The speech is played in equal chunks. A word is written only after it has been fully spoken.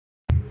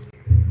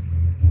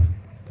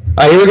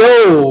Here we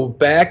go.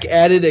 Back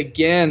at it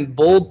again.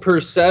 Bold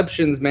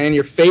Perceptions, man.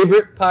 Your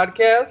favorite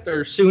podcast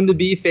or soon to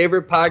be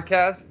favorite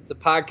podcast. It's a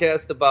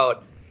podcast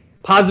about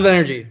positive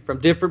energy from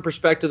different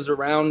perspectives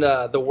around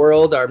the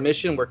world. Our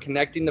mission, we're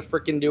connecting the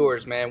freaking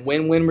doers, man.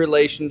 Win win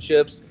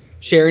relationships,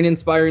 sharing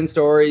inspiring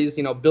stories,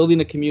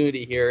 building a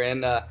community here.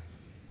 And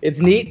it's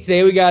neat.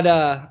 Today we got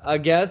a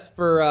guest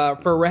for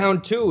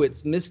round two.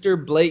 It's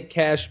Mr. Blake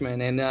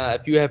Cashman. And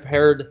if you have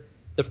heard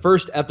the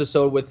first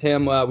episode with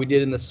him we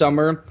did in the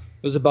summer,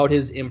 it was about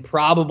his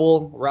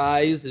improbable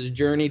rise, his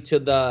journey to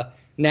the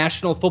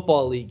National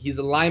Football League. He's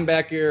a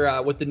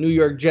linebacker with the New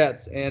York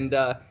Jets. And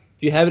if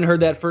you haven't heard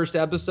that first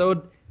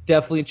episode,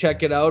 definitely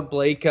check it out.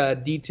 Blake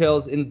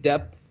details in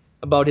depth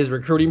about his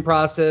recruiting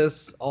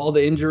process, all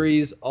the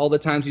injuries, all the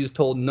times he was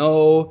told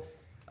no.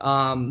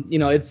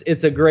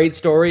 It's a great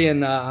story,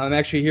 and I'm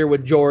actually here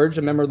with George,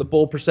 a member of the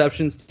Bold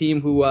Perceptions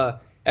team, who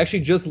actually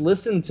just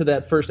listened to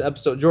that first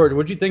episode. George,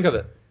 what'd you think of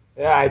it?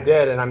 Yeah, I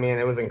did, and I mean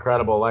it was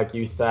incredible, like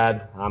you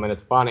said. And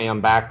it's funny,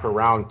 I'm back for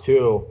round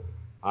two.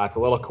 It's a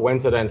little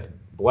coincidence.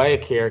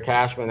 Blake here,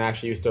 Cashman,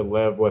 actually used to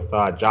live with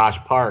Josh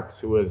Parks,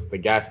 who was the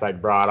guest I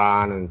brought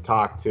on and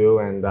talked to,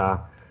 and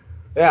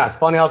yeah, it's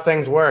funny how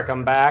things work.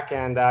 I'm back,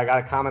 and I got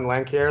a common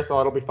link here, so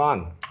it'll be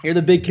fun. You're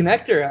the big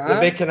connector, The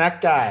huh? big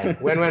connect guy,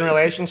 win-win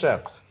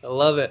relationships. I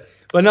love it.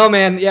 But no,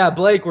 man, yeah,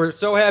 Blake, we're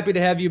so happy to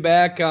have you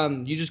back.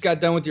 You just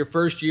got done with your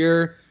first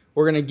year.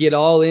 We're gonna get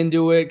all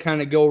into it,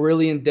 kind of go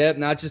really in depth,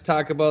 not just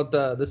talk about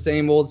the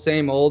same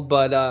old.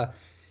 But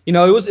it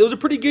was a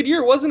pretty good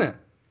year, wasn't it?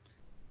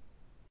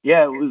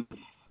 Yeah, it was,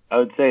 I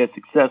would say, a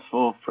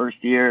successful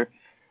first year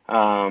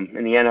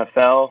in the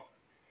NFL.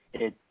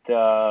 It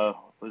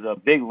was a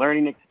big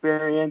learning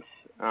experience.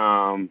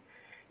 I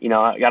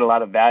got a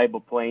lot of valuable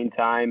playing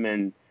time,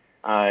 and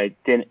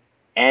it didn't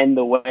end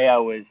the way I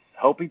was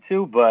hoping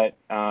to, but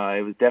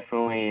it was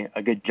definitely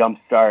a good jump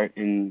start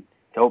and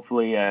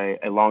hopefully a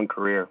long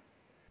career.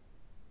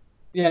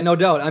 Yeah, no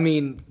doubt. I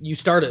mean, you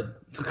started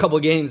a couple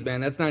of games, man.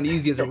 That's not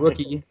easy as a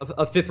rookie,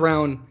 a fifth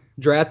round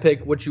draft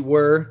pick, what you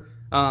were.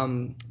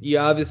 You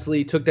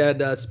obviously took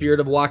that spirit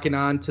of walking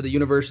on to the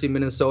University of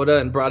Minnesota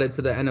and brought it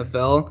to the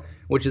NFL,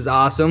 which is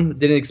awesome.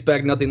 Didn't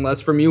expect nothing less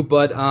from you,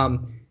 but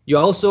you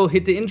also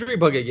hit the injury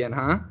bug again,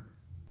 huh?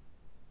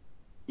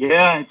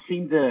 Yeah, it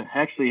seemed to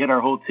actually hit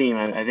our whole team.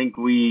 I think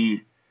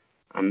we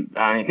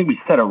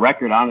set a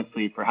record,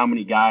 honestly, for how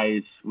many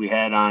guys we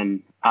had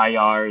on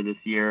IR this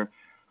year.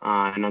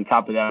 And on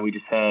top of that, we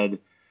just had a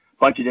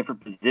bunch of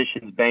different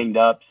positions banged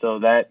up. So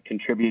that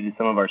contributed to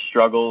some of our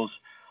struggles,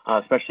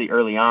 especially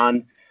early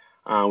on.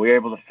 We were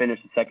able to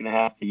finish the second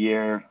half of the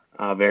year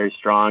very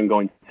strong,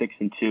 going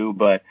 6-2.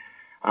 But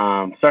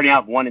starting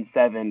out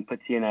 1-7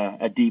 puts you in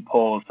a deep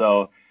hole.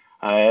 So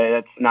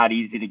that's not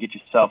easy to get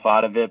yourself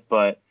out of it.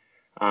 But,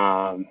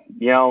 the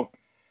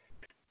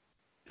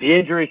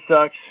injury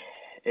sucks.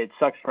 It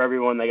sucks for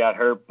everyone that got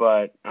hurt,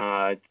 but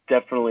it's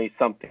definitely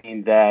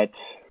something that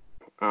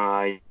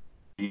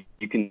you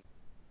can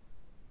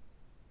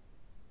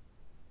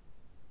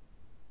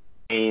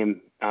aim,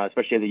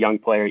 especially as a young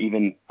player,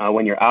 even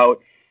when you're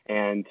out.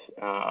 And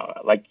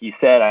like you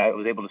said, I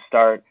was able to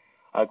start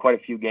quite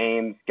a few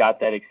games, got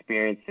that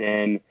experience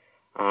in.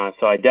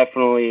 So I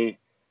definitely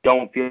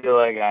don't feel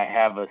like I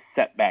have a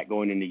setback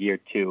going into year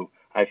two.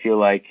 I feel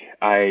like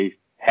I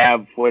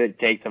have what it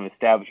takes. I've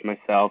established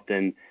myself,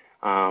 and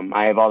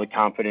I have all the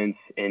confidence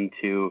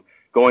into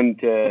going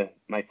to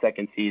my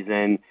second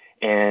season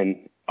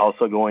and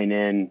also going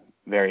in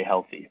very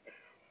healthy.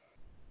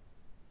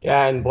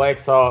 Yeah, and Blake,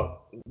 so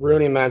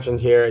Rooney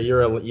mentioned here,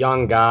 you're a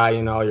young guy,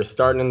 you're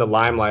starting in the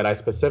limelight. I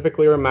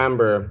specifically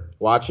remember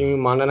watching you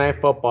Monday Night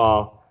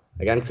Football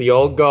against the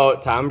old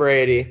GOAT, Tom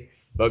Brady,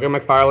 Booger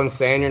McFarland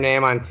saying your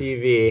name on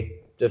TV,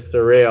 just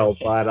surreal.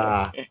 But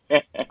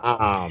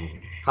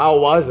how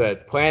was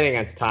it playing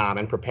against Tom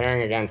and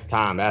preparing against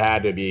Tom? That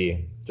had to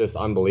be just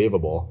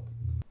unbelievable.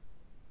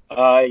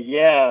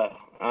 Yeah,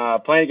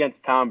 playing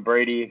against Tom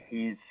Brady,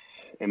 he's,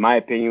 in my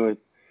opinion,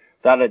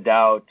 without a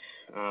doubt,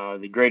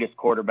 the greatest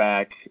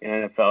quarterback in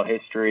NFL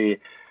history.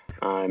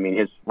 I mean,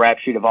 his rap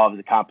sheet of all of his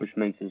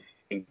accomplishments is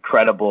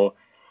incredible.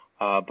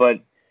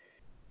 But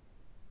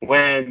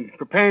when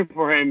preparing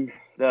for him,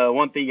 the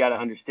one thing you got to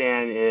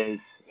understand is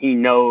he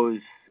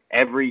knows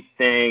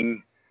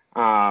everything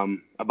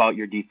about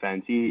your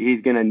defense.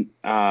 He's going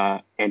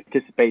to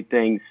anticipate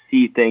things,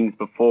 see things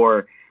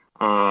before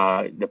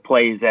the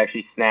plays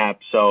actually snap.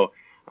 So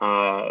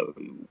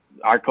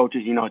our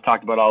coaches,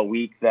 talked about all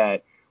week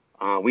that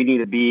we need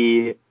to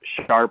be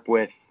sharp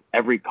with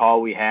every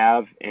call we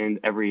have and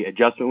every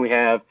adjustment we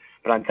have.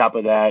 But on top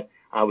of that,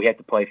 we have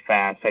to play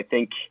fast. I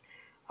think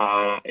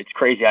it's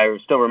crazy. I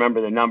still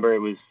remember the number.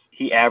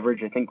 He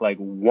averaged, I think, like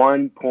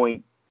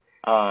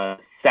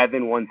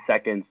 1.71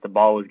 seconds. The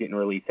ball was getting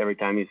released every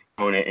time he was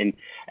throwing it. And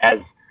as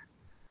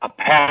a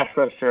pass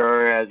rusher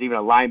or as even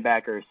a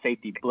linebacker or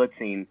safety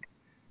blitzing,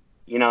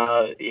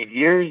 if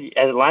you're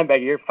as a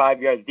linebacker, you're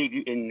 5 yards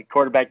deep, and the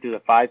quarterback does a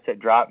 5-set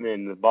drop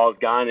and the ball's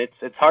gone.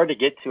 It's hard to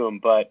get to him,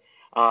 but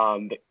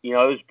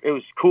It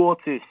was cool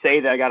to say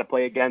that I got to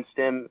play against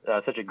him.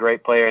 Such a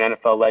great player, an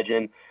NFL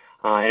legend,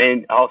 and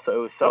then also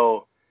it was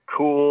so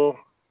cool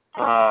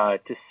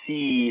to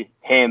see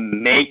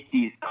him make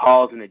these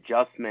calls and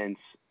adjustments.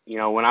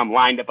 When I'm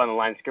lined up on the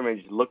line of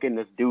scrimmage, looking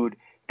this dude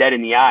dead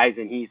in the eyes,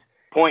 and he's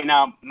pointing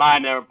out my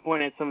number,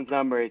 pointing at someone's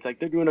number. It's like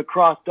they're doing a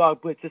cross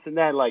dog blitz, this and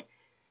that. Like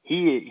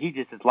he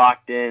just is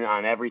locked in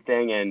on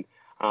everything, and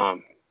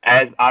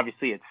as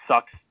obviously it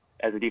sucks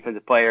as a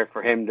defensive player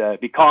for him to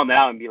be calling that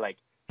out and be like,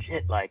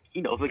 shit, like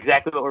he knows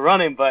exactly what we're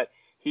running, but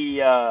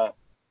to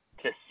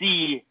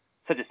see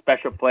such a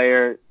special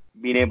player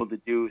being able to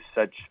do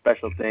such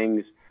special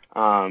things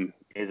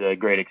is a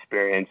great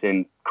experience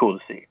and cool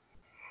to see.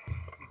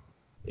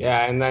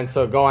 Yeah, and then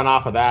so going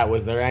off of that,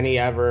 was there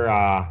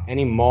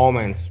any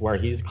moments where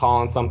he's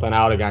calling something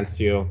out against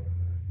you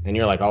and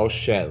you're like, oh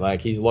shit,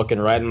 like he's looking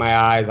right in my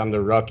eyes, I'm the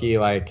rookie,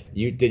 like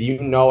did you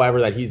know ever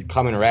that he's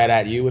coming right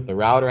at you with the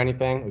route or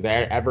anything? Was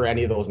there ever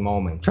any of those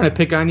moments? Trying to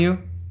pick on you?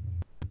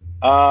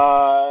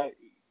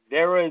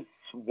 There was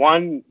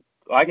one,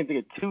 I can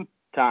think of two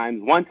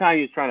times. One time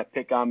he was trying to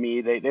pick on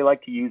me. They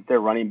like to use their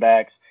running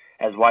backs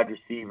as wide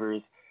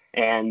receivers,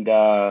 and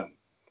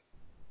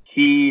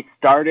he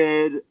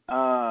started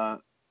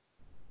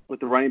with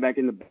the running back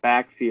in the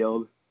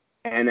backfield,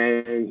 and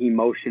then he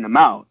motioned him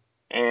out.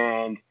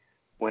 And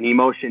when he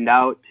motioned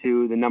out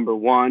to the number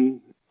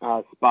one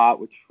spot,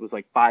 which was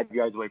like 5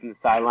 yards away from the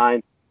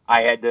sideline,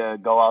 I had to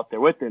go out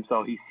there with him.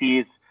 So he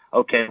sees,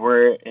 okay,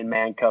 we're in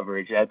man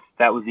coverage.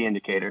 That was the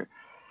indicator.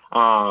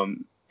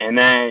 And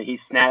then he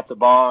snapped the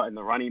ball, and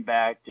the running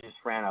back just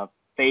ran a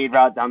fade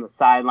route down the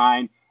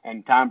sideline,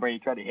 and Tom Brady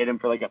tried to hit him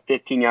for like a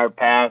 15-yard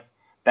pass,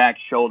 back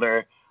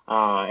shoulder.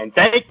 And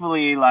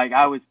thankfully, like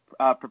I was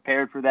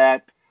prepared for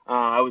that.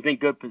 I was in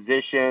good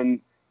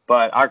position,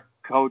 but our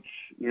coach,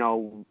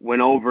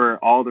 went over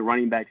all the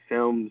running back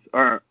films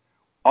or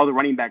all the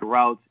running back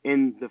routes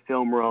in the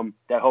film room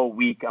that whole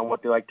week on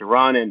what they like to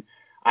run. And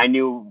I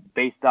knew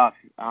based off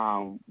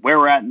where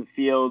we're at in the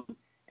field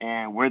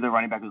and where the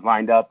running back was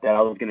lined up that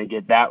I was going to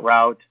get that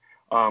route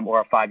or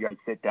a 5-yard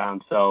sit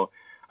down. So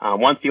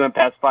once he went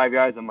past 5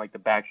 yards, I'm like the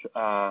back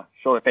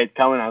shoulder fade's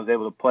coming. I was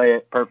able to play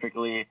it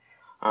perfectly.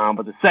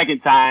 But the second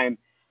time,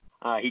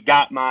 he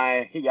got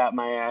my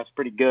ass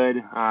pretty good.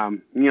 It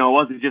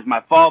wasn't just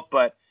my fault,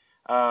 but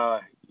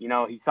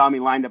he saw me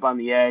lined up on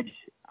the edge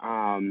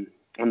on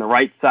the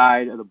right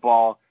side of the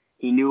ball.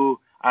 He knew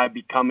I'd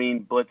be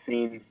coming,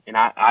 blitzing, and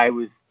I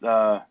was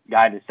the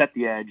guy to set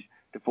the edge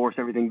to force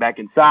everything back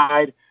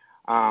inside.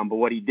 But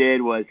what he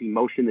did was he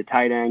motioned the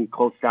tight end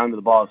close down to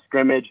the ball of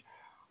scrimmage.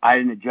 I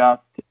didn't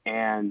adjust,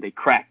 and they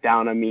cracked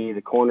down on me.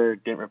 The corner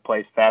didn't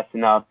replace fast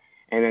enough.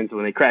 And then so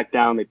when they cracked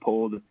down, they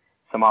pulled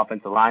some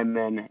offensive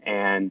linemen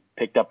and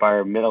picked up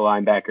our middle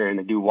linebacker, and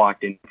the dude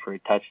walked in for a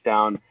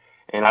touchdown.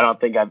 And I don't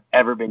think I've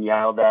ever been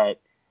yelled at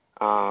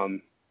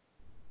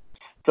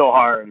so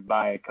hard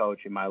by a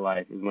coach in my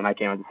life is when I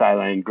came on the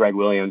sideline and Greg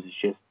Williams is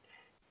just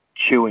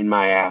chewing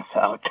my ass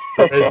out.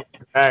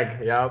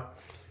 Yep.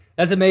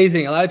 That's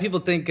amazing. A lot of people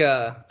think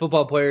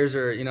football players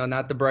are,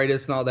 not the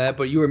brightest and all that,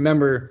 but you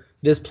remember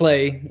this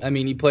play. I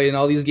mean, you played in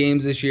all these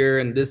games this year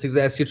and this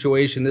exact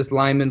situation, this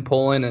lineman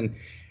pulling, and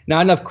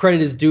not enough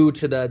credit is due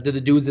to the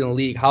dudes in the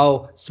league,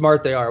 how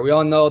smart they are. We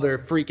all know they're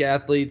freak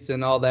athletes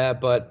and all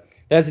that, but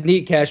that's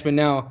neat, Cashman.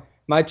 Now,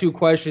 my two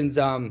questions,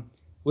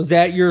 was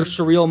that your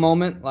surreal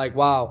moment? Like,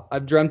 wow,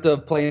 I've dreamt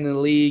of playing in the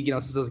league,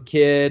 since I was a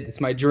kid.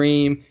 It's my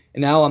dream.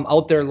 And now I'm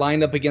out there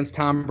lined up against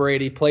Tom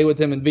Brady, play with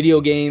him in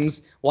video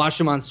games, watch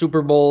him on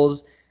Super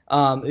Bowls.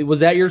 Was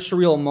that your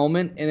surreal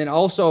moment? And then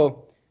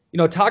also,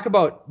 talk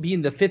about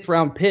being the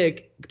 5th-round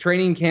pick,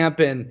 training camp,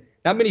 and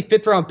not many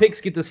 5th-round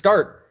picks get to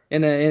start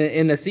in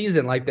a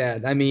season like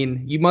that. I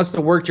mean, you must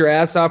have worked your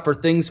ass off or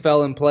things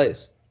fell in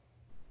place.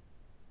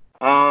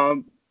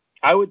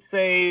 I would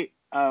say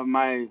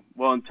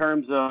in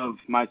terms of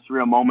my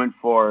surreal moment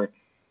for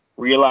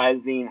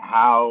realizing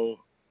how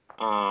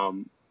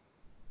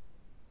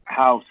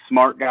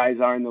smart guys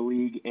are in the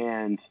league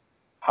and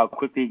how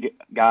quickly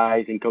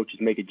guys and coaches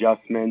make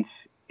adjustments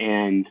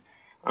and,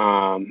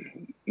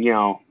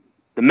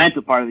 the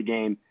mental part of the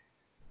game.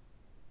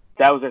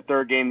 That was our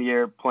 3rd game of the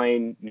year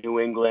playing New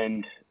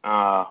England.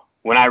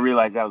 When I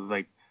realized that, I was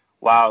like,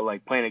 wow,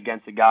 like playing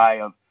against a guy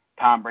of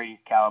Tom Brady's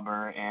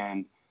caliber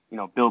and,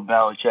 Bill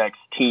Belichick's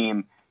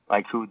team,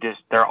 like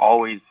they're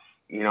always,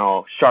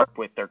 sharp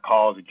with their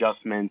calls,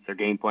 adjustments, their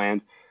game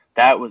plans.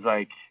 That was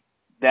like,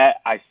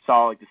 that I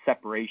saw like the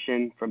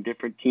separation from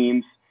different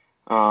teams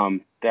that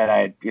I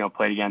had,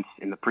 played against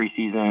in the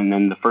preseason and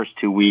then the first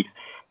 2 weeks.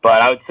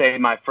 But I would say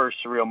my first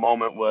surreal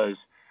moment was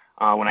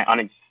when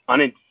I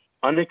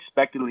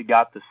unexpectedly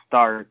got the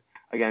start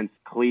against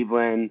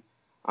Cleveland.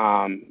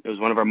 It was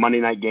one of our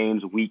Monday night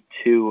games, week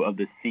 2 of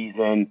the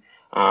season.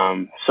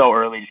 So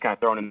early, just kind of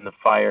thrown in the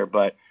fire.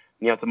 But,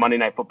 it's a Monday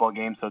night football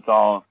game, so it's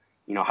all,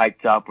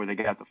 hyped up where they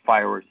got the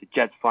fireworks, the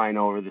jets flying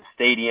over the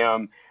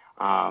stadium.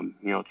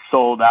 It's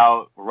sold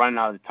out. We're running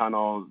out of the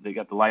tunnel. They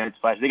got the lights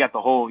flash. They got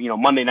the whole,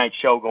 Monday night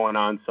show going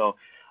on. So,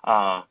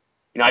 I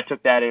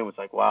took that in. It was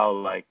like, wow,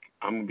 like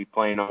I'm going to be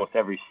playing almost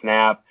every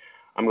snap.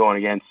 I'm going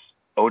against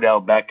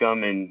Odell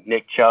Beckham and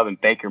Nick Chubb and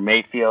Baker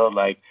Mayfield.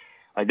 Like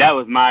that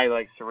was my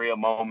surreal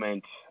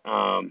moment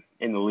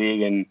in the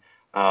league, and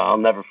I'll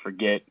never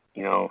forget,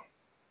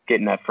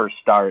 getting that first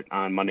start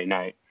on Monday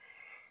night.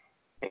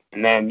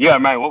 And then,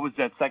 Ryan, what was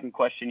that second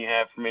question you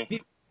have for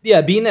me?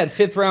 Yeah, being that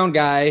fifth round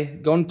guy,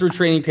 going through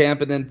training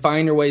camp, and then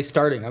finding your way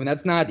starting. I mean,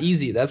 that's not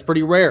easy. That's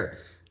pretty rare.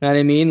 You know what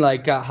I mean?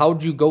 Like,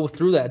 how'd you go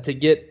through that to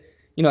get,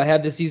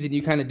 have the season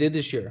you kind of did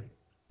this year?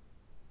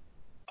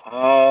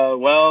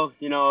 Well,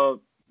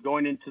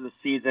 going into the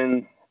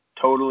season,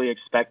 totally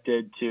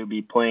expected to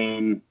be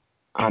playing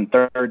on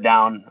third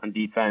down on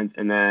defense,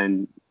 and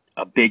then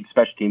a big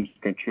special teams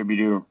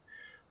contributor.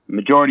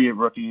 Majority of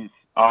rookies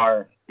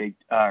are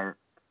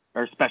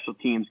special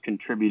teams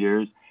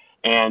contributors,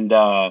 and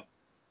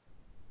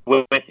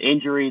with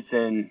injuries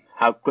and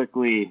how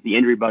quickly the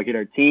injury bug hit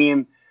our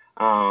team,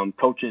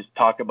 coaches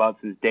talk about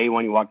since day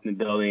one you walked in the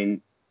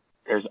building,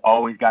 there's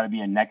always got to be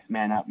a next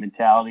man up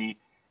mentality,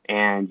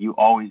 and you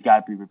always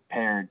got to be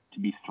prepared to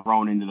be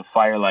thrown into the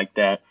fire like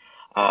that.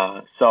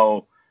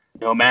 So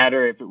no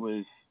matter if it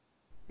was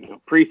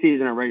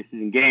preseason or regular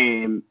season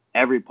game,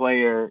 every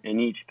player in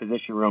each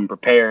position room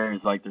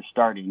prepares like they're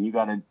starting. You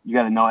gotta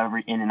know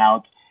every in and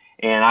out,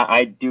 and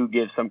I do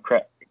give some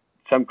credit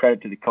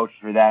to the coaches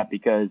for that,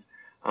 because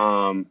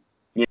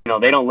they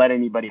don't let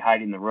anybody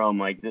hide in the room.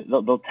 Like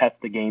they'll test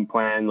the game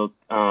plan.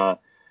 They'll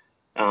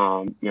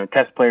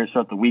test players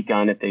throughout the week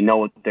on if they know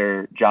what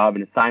their job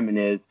and assignment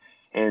is,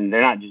 and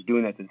they're not just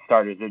doing that to the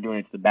starters; they're doing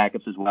it to the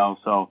backups as well.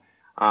 So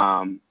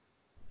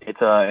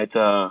it's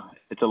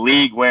a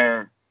league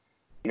where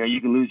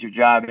you can lose your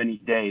job any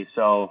day.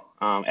 So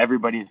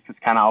everybody's just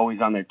kind of always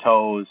on their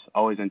toes,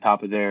 always on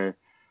top of their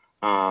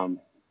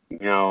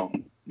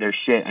their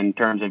shit in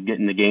terms of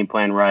getting the game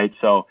plan right.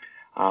 So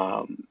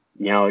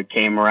it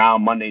came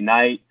around Monday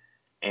night,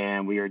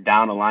 and we were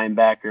down a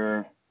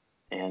linebacker,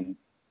 and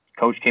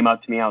coach came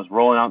up to me. I was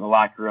rolling out in the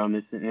locker room.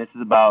 This is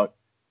about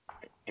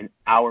an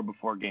hour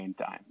before game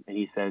time, and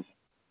he says,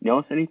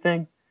 "Notice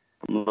anything?"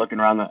 I'm looking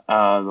around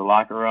the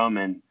locker room,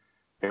 and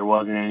there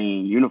wasn't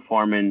any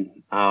uniform in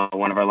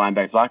one of our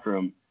linebackers' locker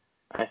room.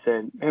 I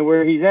said, "Man,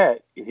 where he's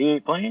at? Is he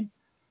ain't playing?"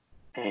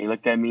 And he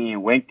looked at me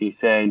and winked. He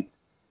said,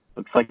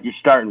 "Looks like you're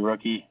starting,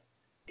 rookie."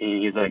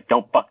 And he's like,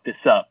 "Don't fuck this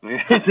up."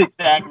 His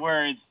exact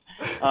words.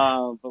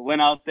 But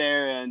went out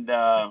there and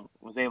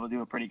was able to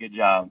do a pretty good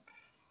job.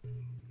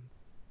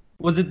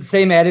 Was it the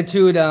same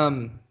attitude,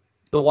 the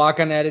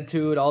walk-on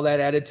attitude, all that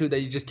attitude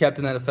that you just kept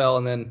in the NFL,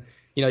 and then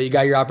you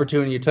got your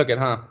opportunity, you took it,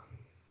 huh?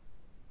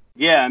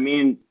 Yeah, I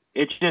mean,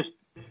 it's just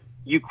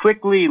you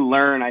quickly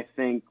learn, I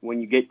think,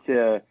 when you get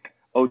to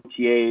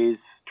OTAs,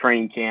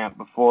 training camp,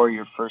 before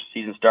your first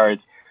season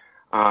starts,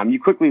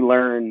 you quickly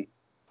learn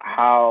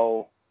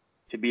how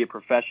to be a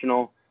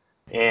professional.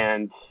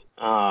 And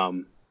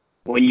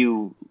when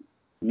you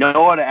know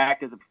how to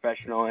act as a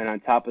professional, and on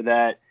top of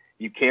that,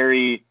 you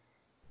carry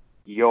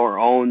your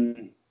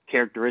own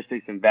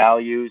characteristics and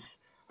values,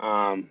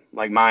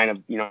 like mine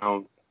of,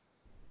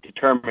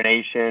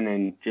 determination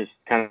and just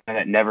kind of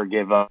that never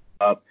give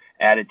up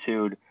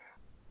attitude.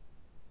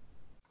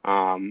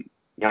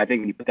 I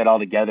think when you put that all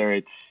together,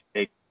 it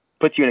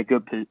puts you in a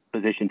good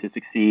position to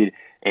succeed.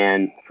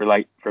 And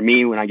for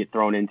me, when I get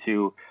thrown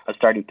into a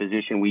starting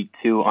position week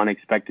 2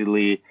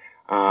 unexpectedly,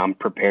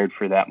 prepared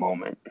for that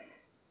moment.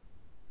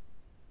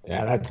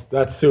 Yeah,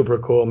 that's super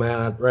cool, man.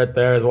 That right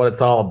there is what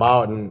it's all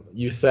about. And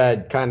you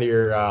said kind of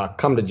your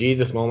come to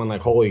Jesus moment,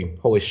 like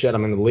holy shit,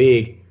 I'm in the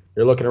league.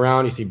 You're looking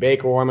around, you see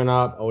Baker warming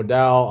up,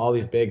 Odell, all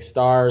these big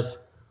stars.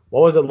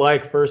 What was it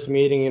like first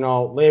meeting?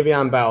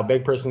 Le'Veon Bell,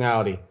 big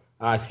personality.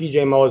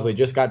 C.J. Mosley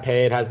just got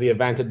paid, has the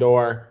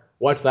Aventador.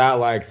 What's that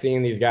like,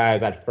 seeing these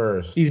guys at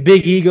first? These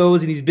big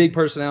egos and these big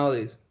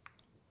personalities.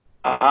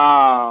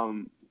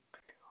 Well,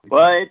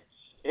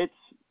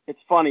 it's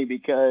funny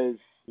because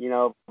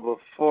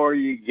before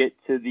you get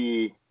to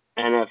the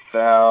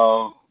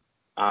NFL,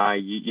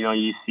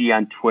 you see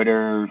on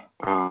Twitter,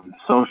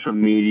 social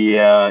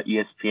media,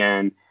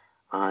 ESPN,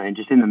 and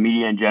just in the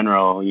media in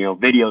general,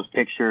 videos,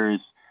 pictures,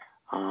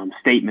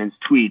 statements,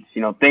 tweets,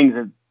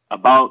 things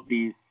about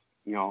these,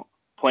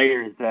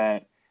 players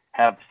that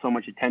have so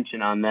much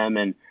attention on them,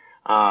 and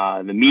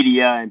the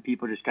media and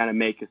people just kind of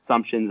make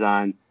assumptions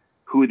on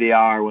who they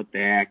are, what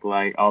they act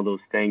like, all those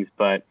things.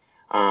 But,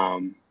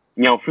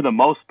 for the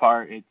most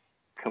part, it's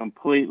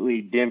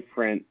completely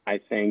different, I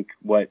think,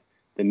 what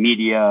the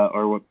media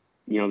or what,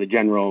 the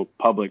general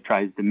public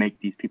tries to make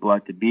these people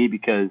out to be,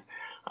 because,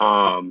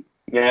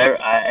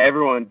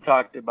 everyone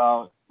talked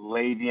about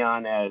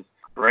Le'Veon as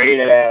great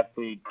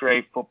athlete,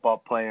 great football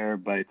player,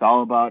 but it's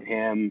all about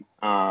him.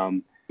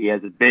 He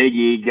has a big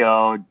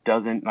ego,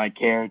 doesn't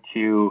care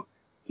to,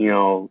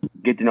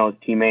 get to know his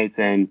teammates,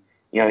 and,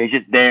 he's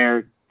just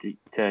there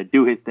to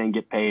do his thing,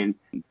 get paid,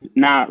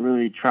 not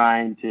really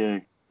trying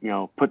to,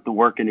 put the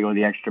work in to go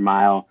the extra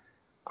mile.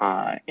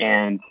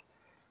 And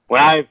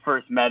when I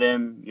first met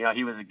him,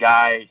 he was a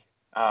guy,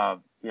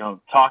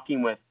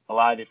 talking with a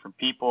lot of different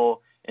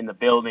people in the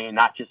building,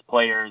 not just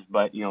players,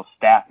 but,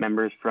 staff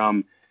members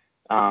from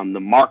the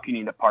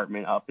marketing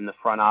department up in the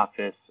front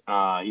office.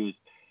 He was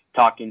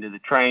talking to the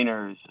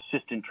trainers,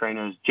 assistant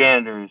trainers,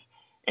 janitors,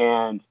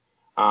 and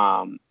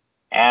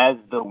as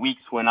the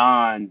weeks went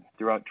on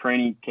throughout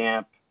training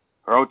camp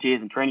or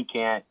OTAs and training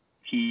camp,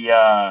 he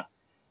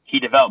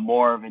developed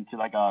more of into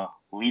like a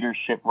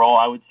leadership role,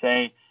 I would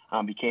say.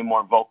 Became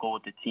more vocal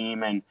with the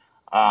team, and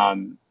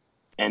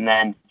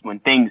then when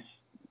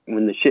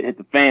the shit hit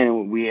the fan,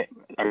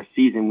 our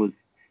season was,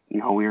 we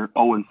were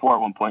 0-4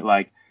 at one point.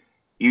 Like,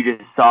 you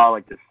just saw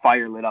like the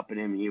fire lit up in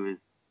him. He was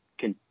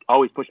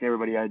always pushing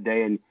everybody out of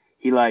day, and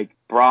he like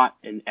brought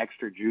an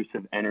extra juice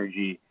of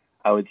energy,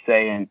 I would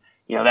say. And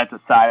that's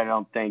a side I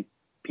don't think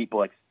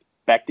people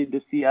expected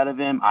to see out of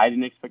him. I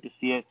didn't expect to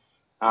see it,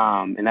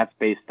 and that's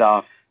based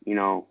off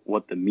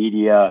what the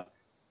media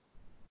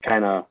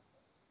kind of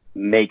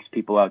makes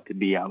people out to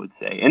be, I would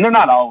say. And they're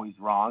not always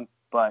wrong,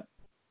 but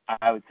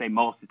I would say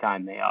most of the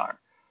time they are.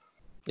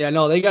 Yeah,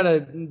 no, they got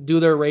to do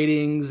their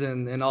ratings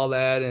and all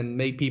that and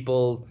make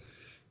people,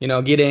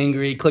 get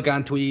angry, click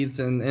on tweets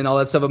and all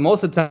that stuff. But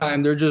most of the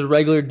time, they're just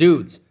regular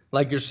dudes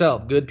like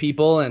yourself, good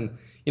people. And,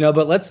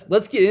 but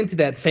let's get into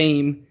that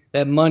fame,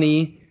 that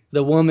money,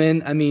 the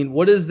woman. I mean,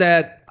 what is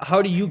that?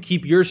 How do you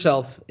keep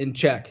yourself in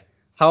check?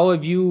 How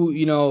have you,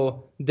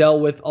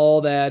 dealt with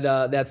all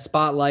that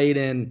spotlight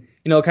and,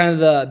 kind of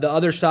the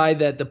other side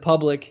that the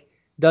public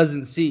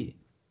doesn't see?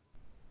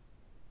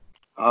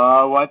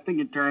 Well, I think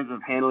in terms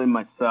of handling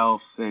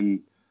myself and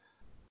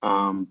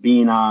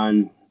being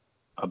on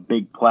a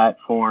big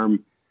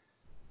platform,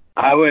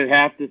 I would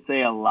have to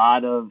say a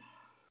lot of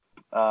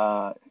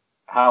how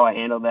I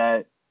handle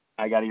that.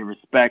 I got to give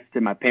respect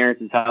to my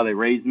parents, is how they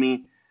raised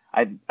me.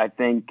 I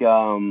think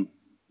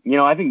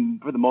I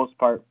think for the most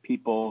part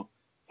people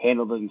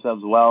handle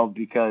themselves well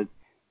because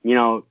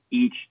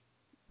each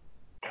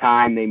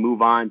time they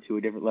move on to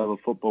a different level of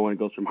football, when it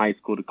goes from high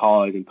school to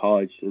college and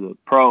college to the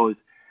pros,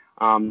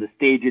 the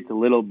stage gets a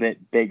little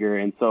bit bigger,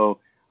 and so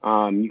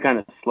you kind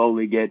of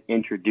slowly get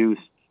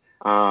introduced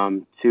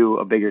to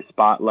a bigger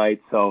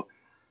spotlight. So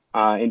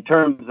in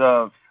terms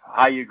of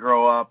how you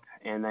grow up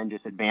and then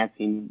just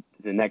advancing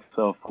to the next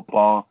level of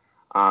football,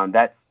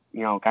 that's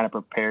kind of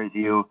prepares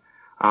you.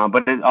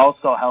 But it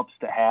also helps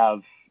to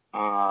have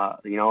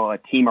a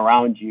team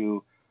around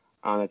you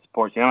that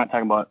supports you. I'm not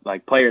talking about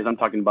like players. I'm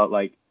talking about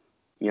like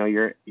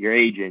your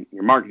agent,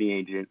 your marketing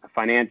agent, a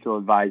financial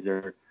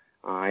advisor.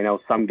 I know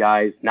some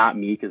guys, not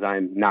me because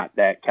I'm not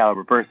that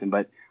caliber person,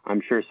 but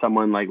I'm sure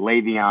someone like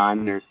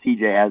Le'Veon or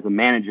CJ has a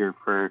manager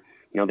for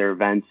their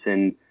events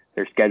and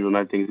their schedule and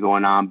other things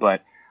going on.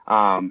 But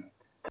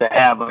to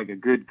have like a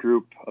good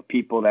group of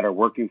people that are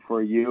working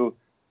for you,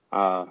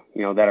 that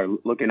are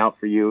looking out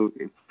for you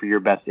for your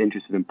best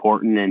interest is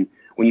important. And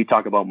when you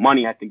talk about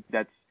money, I think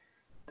that's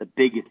the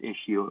biggest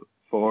issue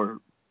for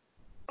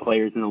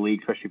players in the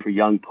league, especially for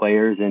young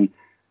players. And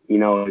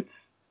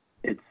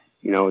it's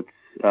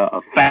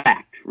a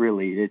fact,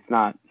 really. It's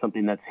not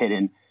something that's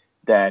hidden,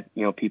 that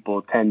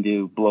people tend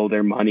to blow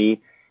their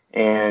money.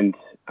 And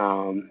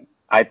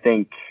I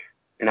think,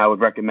 and I would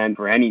recommend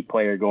for any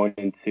player going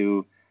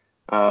into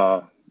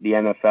the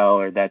NFL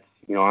or that's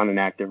on an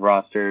active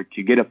roster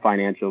to get a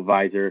financial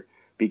advisor,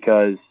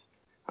 because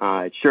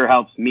it sure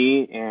helps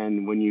me.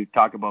 And when you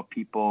talk about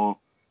people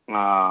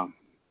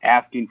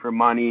asking for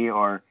money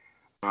or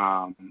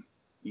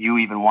you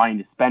even wanting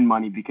to spend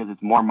money because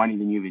it's more money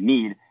than you even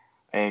need,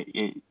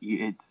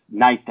 it's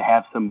nice to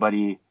have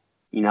somebody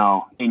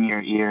in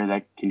your ear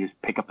that can just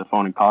pick up the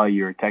phone and call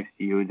you or text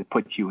you to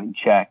put you in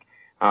check,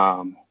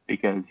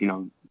 because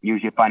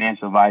usually a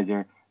financial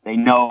advisor, they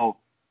know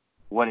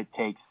what it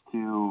takes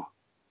to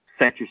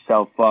set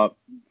yourself up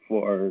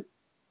for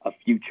a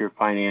future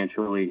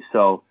financially.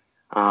 So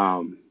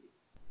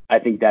I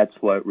think that's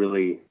what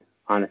really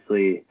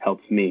honestly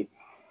helps me.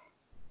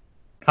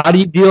 How do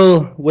you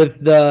deal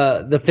with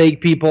the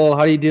fake people?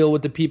 How do you deal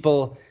with the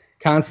people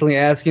constantly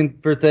asking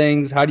for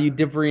things? How do you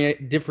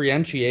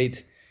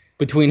differentiate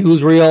between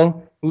who's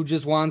real, who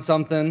just wants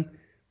something,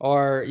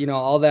 or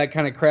all that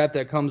kind of crap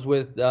that comes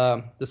with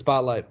the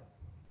spotlight?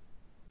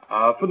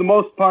 For the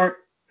most part,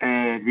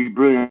 to be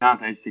brutally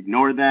honest, I just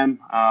ignore them.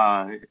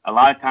 A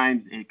lot of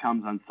times it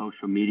comes on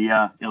social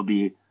media. It'll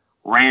be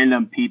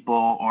random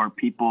people or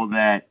people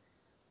that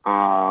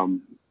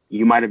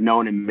you might have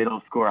known in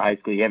middle school or high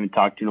school you haven't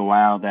talked to in a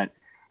while that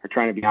are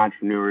trying to be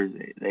entrepreneurs.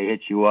 They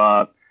hit you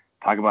up,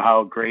 talk about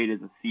how great it is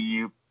to see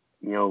you,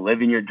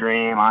 living your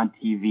dream on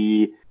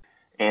TV,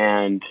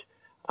 and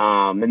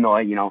then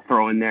they'll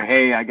throw in there,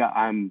 hey,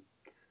 I'm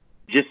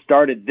just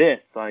started this.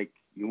 Like,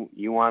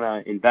 you want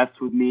to invest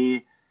with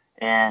me?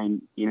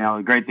 And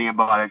the great thing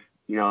about it,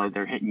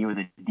 they're hitting you with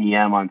a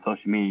DM on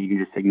social media. You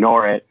can just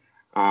ignore it.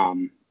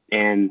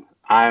 And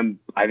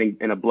I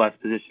think, in a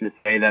blessed position to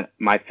say that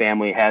my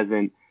family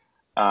hasn't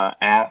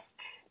asked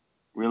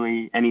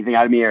really anything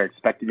out of me or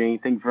expected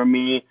anything from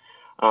me.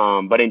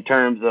 But in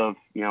terms of,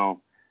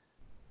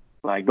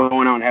 like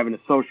going out and having a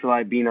social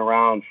life, being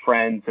around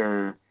friends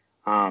or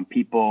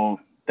people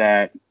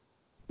that,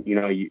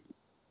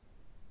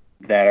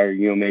 that are,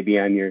 maybe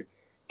on your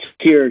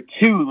tier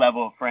 2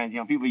 level of friends,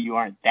 people you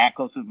aren't that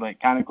close with, but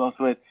kind of close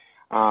with.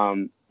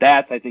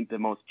 That's, I think, the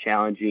most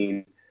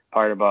challenging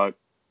part about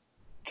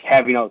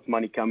having all this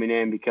money coming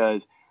in,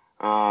 because,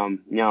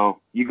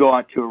 you go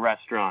out to a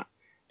restaurant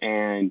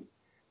and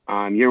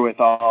you're with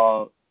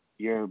all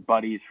your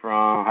buddies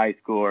from high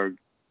school or,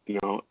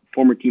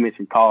 former teammates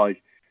from college.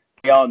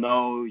 They all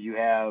know you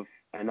have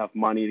enough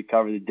money to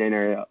cover the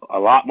dinner, a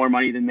lot more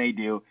money than they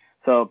do.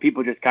 So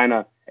people just kind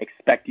of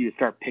expect you to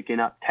start picking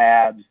up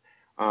tabs.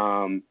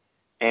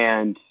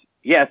 And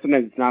yeah,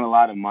 sometimes it's not a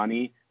lot of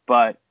money,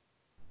 but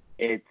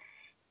it's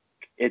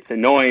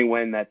annoying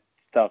when that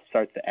stuff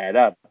starts to add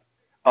up.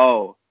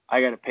 Oh,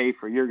 I got to pay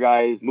for your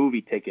guys'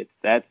 movie tickets.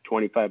 That's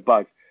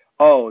 $25.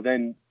 Oh,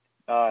 then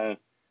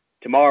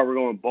tomorrow we're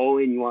going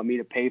bowling. You want me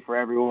to pay for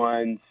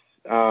everyone's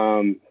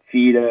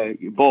fee to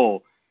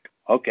bowl?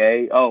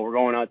 Okay. Oh, we're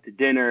going out to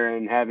dinner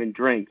and having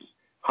drinks.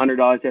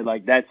 $100.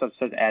 Like that stuff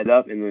starts to add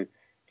up,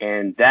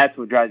 and that's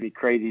what drives me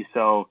crazy.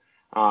 So,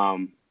 for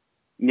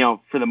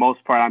the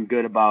most part, I'm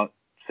good about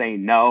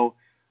saying no.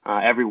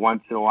 Every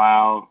once in a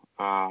while,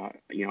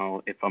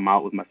 if I'm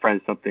out with my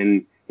friends,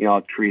 something,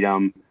 I'll treat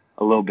them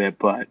a little bit,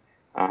 but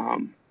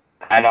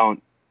I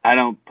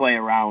don't play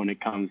around when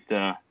it comes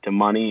to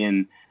money,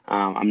 and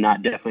I'm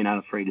definitely not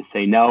afraid to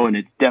say no, and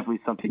it's definitely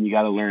something you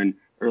got to learn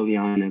early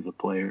on as a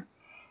player.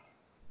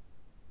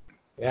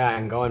 Yeah,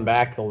 and going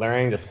back to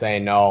learning to say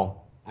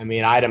no, I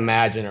mean, I'd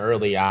imagine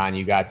early on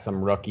you got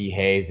some rookie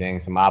hazing,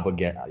 some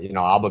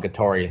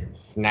obligatory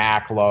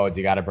snack loads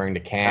you got to bring to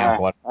camp,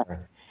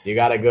 whatever. You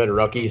got a good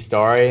rookie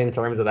story in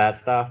terms of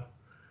that stuff?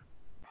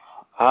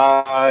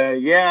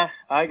 Yeah,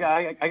 I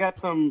got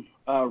some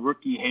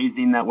rookie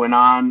hazing that went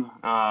on.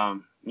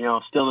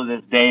 Still to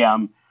this day,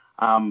 I'm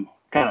kind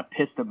of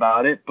pissed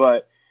about it,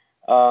 but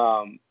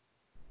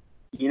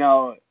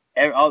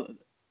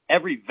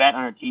every vet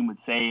on our team would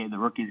say the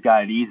rookies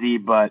got it easy,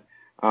 but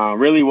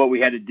really what we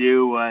had to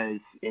do was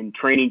in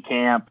training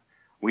camp,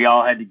 we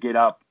all had to get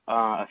up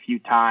a few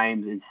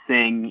times and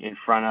sing in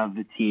front of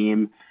the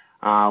team,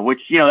 which,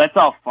 that's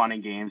all fun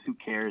and games. Who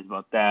cares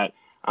about that?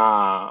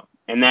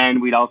 And then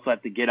we'd also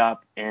have to get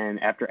up,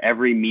 and after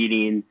every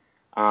meeting,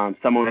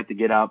 someone would have to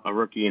get up, a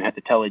rookie, and have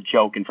to tell a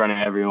joke in front of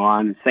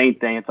everyone. Same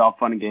thing. It's all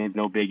fun and games,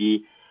 no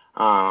biggie.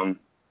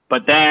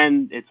 But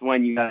then it's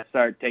when you got to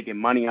start taking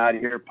money out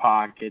of your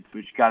pockets,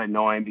 which got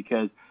annoying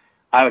because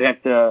I would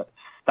have to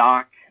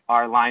stock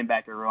our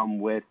linebacker room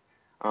with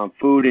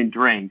food and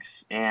drinks.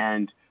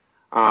 And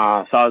so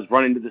I was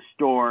running to the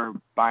store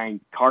buying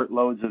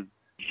cartloads of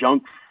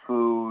junk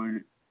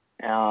food,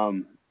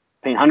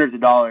 paying hundreds of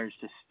dollars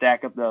to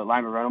stack up the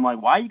linebacker room. I'm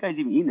like, why are you guys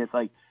even eating this?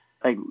 Like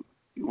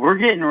we're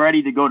getting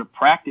ready to go to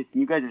practice,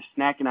 and you guys are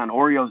snacking on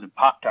Oreos and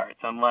Pop-Tarts.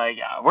 I'm like,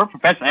 we're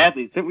professional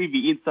athletes. Shouldn't we be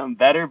eating something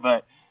better?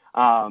 But they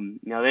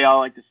all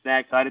like to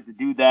snack, so I'd have to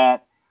do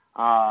that.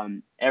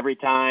 Every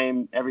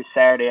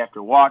Saturday after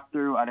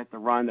walkthrough, I'd have to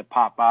run to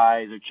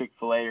Popeyes or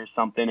Chick-fil-A or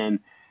something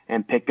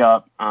and pick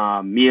up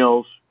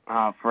meals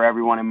for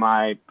everyone in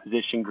my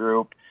position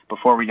group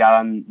before we got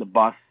on the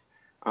bus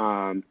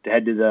to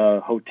head to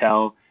the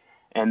hotel.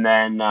 And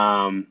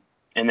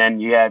then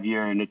you have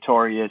your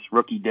notorious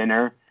rookie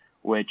dinner,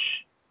 which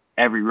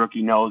every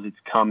rookie knows it's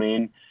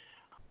coming.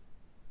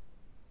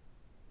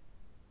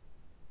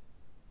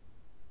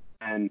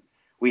 And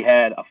we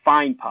had a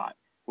fine pot,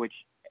 which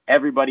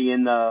everybody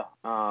in the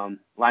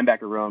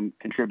linebacker room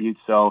contributes.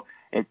 So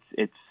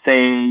it's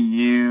say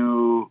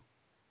you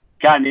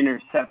got an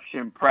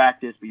interception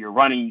practice, but you're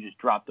running, you just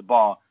dropped the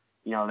ball.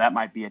 That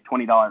might be a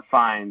 $20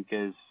 fine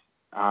because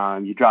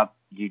you dropped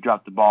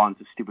the ball and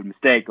it's a stupid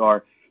mistake,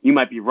 or you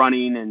might be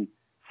running and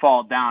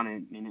fall down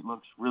and it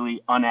looks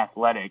really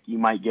unathletic. You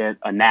might get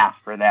a NAF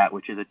for that,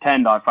 which is a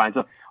 $10 fine.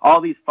 So all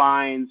these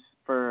fines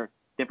for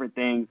different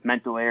things,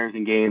 mental errors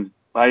in games,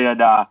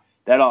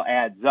 that all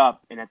adds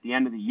up. And at the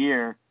end of the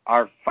year,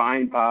 our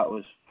fine pot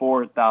was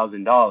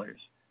 $4,000.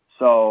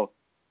 So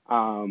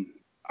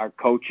our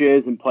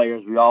coaches and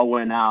players, we all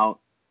went out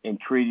and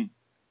treated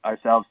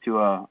ourselves to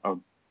a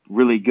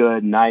really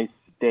good, nice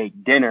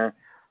steak dinner.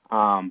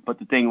 But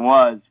the thing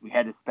was, we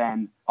had to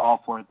spend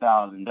all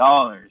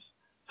 $4,000.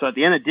 So at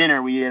the end of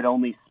dinner, we had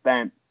only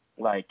spent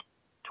like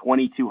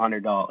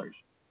 $2,200.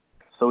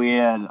 So we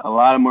had a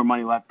lot of more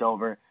money left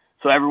over.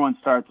 So everyone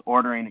starts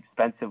ordering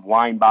expensive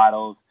wine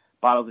bottles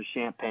of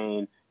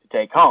champagne to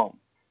take home.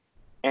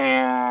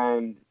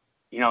 And,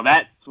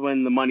 that's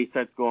when the money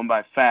starts going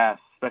by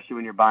fast, especially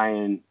when you're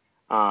buying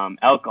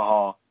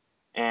alcohol.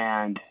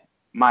 And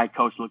my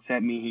coach looks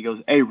at me, he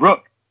goes, "Hey,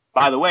 Rook,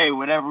 by the way,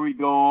 whenever we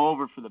go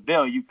over for the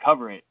bill, you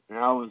cover it." And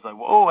I was like,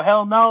 "Oh,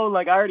 hell no.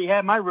 Like, I already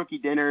had my rookie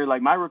dinner,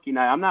 like my rookie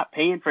night. I'm not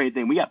paying for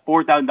anything. We got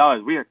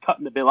 $4,000. We are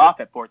cutting the bill off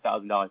at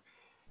 $4,000.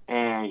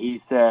 And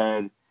he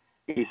said,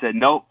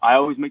 "Nope, I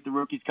always make the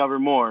rookies cover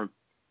more."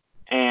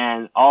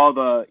 And all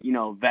the,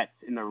 vets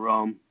in the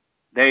room,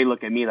 they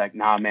look at me like,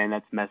 "Nah, man,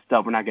 that's messed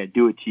up. We're not going to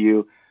do it to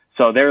you."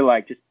 So they're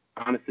like, just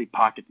honestly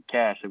pocket the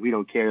cash. Like, we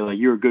don't care. Like,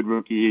 you're a good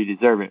rookie. You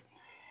deserve it.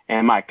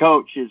 And my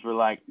coaches were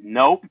like,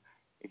 "Nope.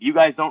 If you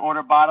guys don't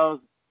order bottles,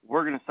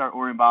 we're going to start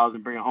ordering bottles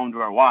and bring it home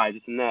to our wives,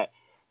 this and that.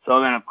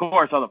 So then, of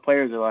course, all the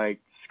players are like,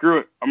 screw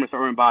it, I'm going to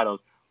start ordering bottles.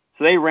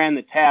 So they ran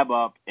the tab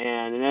up,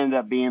 and it ended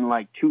up being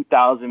like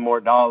 $2,000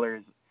 more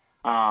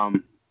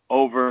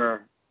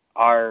over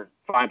our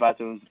fine price.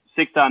 It was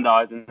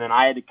 $6,000, and then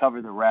I had to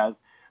cover the rest.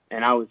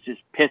 And I was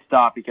just pissed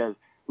off because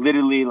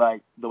literally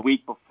like the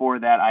week before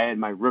that, I had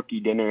my rookie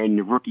dinner, and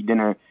the rookie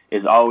dinner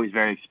is always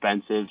very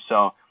expensive.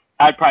 So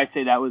I'd probably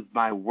say that was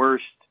my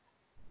worst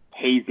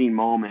hazing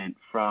moment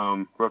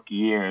from rookie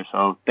year.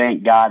 So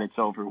thank God it's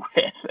over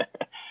with.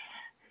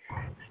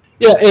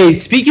 Yeah, hey,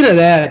 speaking of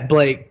that,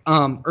 Blake,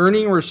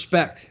 earning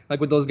respect, like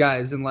with those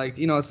guys, and like,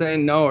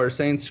 saying no or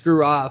saying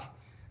screw off,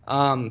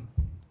 how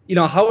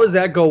does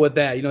that go with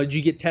that? Did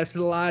you get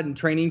tested a lot in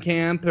training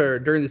camp or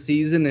during the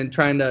season and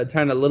trying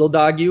to little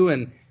dog you,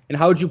 and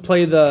how would you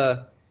play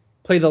the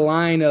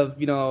line of,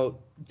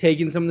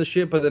 taking some of the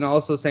shit, but then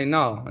also saying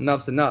no,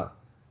 enough's enough?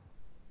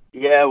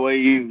 Yeah, well,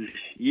 you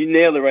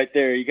nailed it right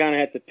there. You kind of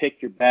have to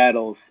pick your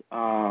battles.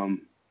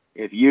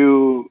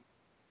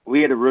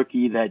 We had a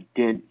rookie that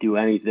didn't do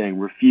anything,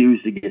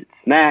 refused to get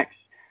snacks,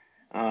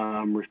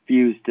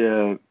 refused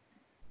to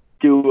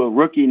do a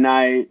rookie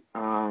night.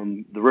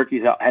 The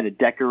rookies had to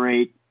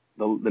decorate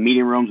the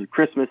meeting rooms with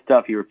Christmas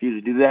stuff. He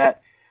refused to do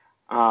that.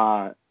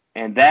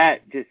 And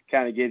that just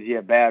kind of gives you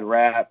a bad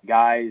rap.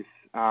 Guys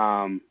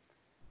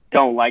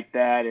don't like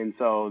that. And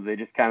so they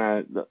just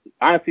kind of,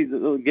 honestly,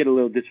 they'll get a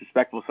little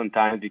disrespectful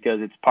sometimes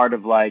because it's part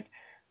of like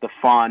the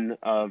fun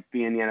of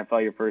being in the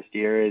NFL your first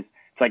year is,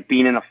 it's like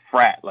being in a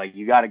frat. Like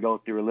you got to go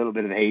through a little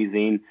bit of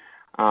hazing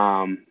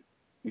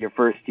your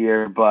first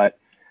year. But,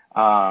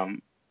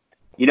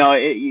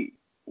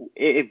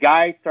 if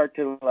guys start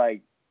to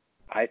like,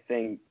 I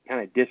think,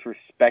 kind of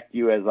disrespect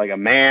you as like a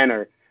man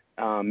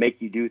or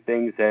make you do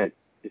things that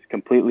is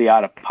completely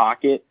out of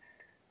pocket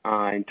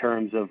in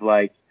terms of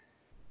like,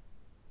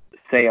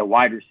 say a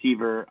wide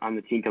receiver on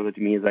the team comes up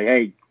to me and is like,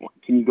 hey,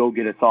 can you go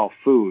get us all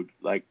food?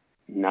 Like,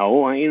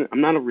 no, I'm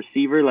not a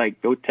receiver.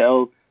 Like, go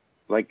tell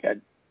like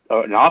an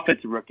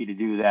offensive rookie to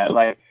do that.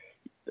 Like,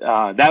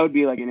 that would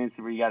be like an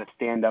instance where you got to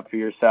stand up for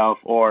yourself.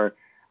 Or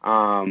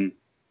I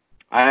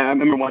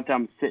remember one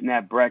time sitting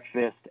at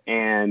breakfast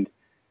and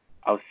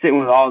I was sitting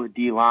with all the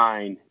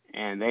D-line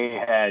and they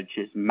had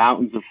just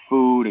mountains of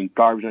food and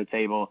garbage on the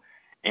table.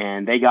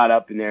 And they got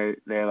up and they're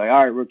like,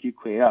 all right, rookie, you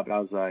clean it up. And I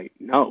was like,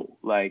 no.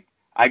 Like,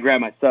 I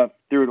grabbed my stuff,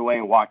 threw it away,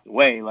 and walked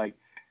away. Like,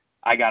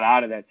 I got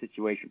out of that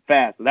situation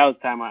fast. So that was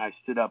the time when I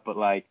stood up. But,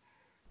 like,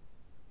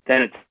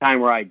 then it's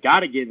time where I got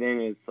to give in.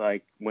 It's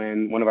like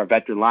when one of our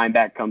veteran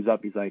linebackers comes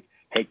up, he's like,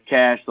 hey,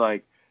 Cash,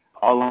 like,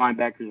 all the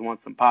linebackers want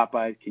some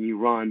Popeyes. Can you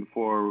run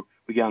before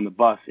we get on the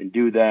bus and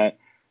do that?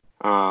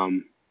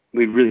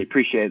 We'd really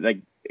appreciate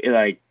it.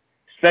 Like,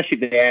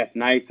 especially if they ask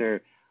nice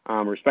or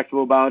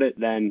respectable about it,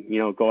 then,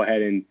 go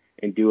ahead and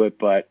do it.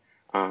 But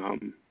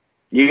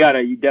you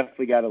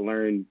definitely gotta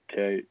learn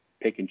to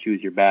pick and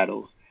choose your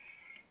battles.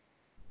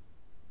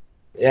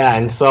 Yeah,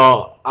 and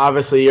so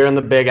obviously you're in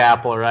the Big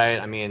Apple, right?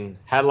 I mean,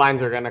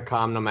 headlines are gonna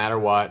come no matter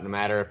what, no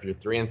matter if you're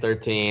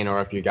 3-13 or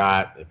if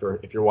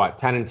you're what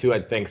 10-2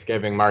 at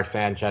Thanksgiving, Mark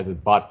Sanchez's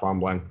butt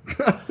fumbling.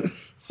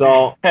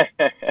 So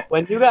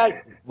when you got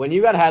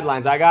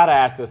headlines, I gotta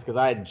ask this because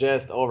I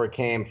just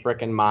overcame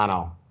frickin'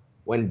 mono.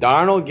 When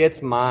Darnold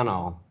gets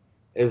mono,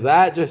 is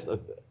that just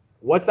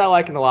what's that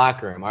like in the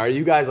locker room? Are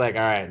you guys like,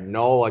 all right,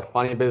 no like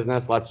funny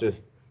business, let's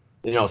just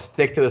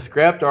stick to the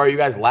script, or are you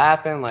guys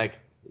laughing like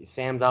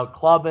Sam's out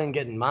clubbing,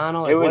 getting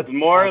mono? Like, it was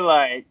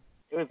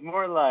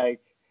more like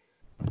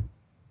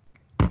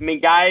I mean,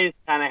 guys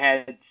kind of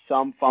had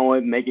some fun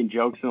with making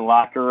jokes in the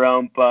locker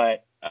room,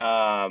 but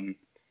at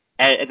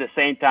the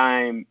same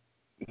time,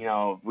 we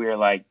were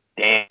like,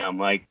 damn,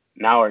 like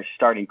now our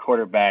starting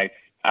quarterback's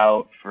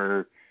out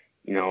for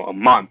a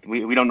month.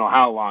 We don't know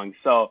how long.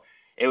 So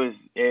it was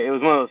one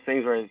of those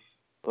things where it's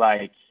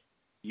like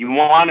you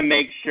want to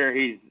make sure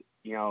he's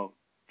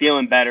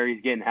feeling better,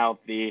 he's getting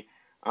healthy.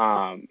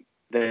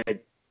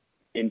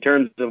 In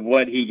terms of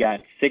what he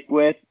got sick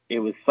with, it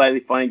was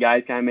slightly funny.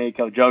 Guys kind of made a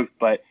couple jokes,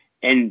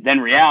 and then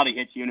reality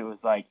hits you, and it was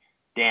like,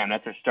 damn,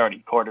 that's our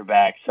starting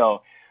quarterback.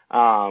 So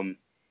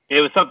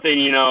it was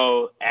something,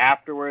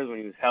 afterwards when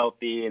he was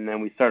healthy, and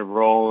then we started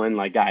rolling,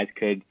 like guys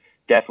could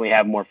definitely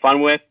have more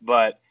fun with.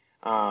 But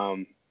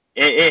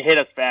it hit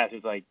us fast. It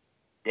was like,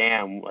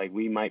 damn, like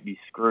we might be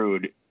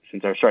screwed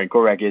since our starting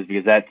quarterback is,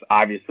 because that's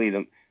obviously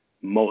the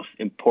most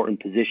important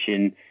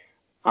position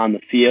on the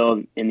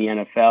field in the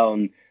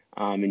NFL,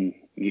 and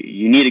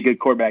you need a good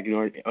quarterback in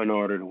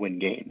order to win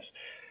games.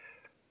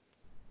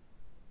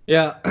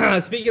 Yeah,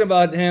 speaking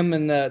about him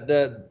and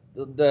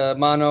the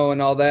mono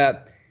and all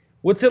that,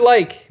 what's it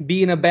like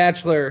being a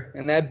Bachelor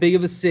in that big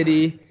of a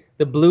city,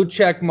 the blue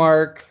check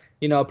mark,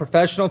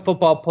 professional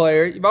football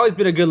player? You've always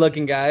been a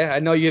good-looking guy. I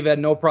know you've had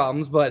no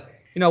problems, but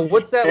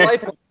what's that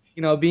life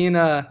like?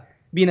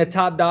 Being a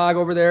top dog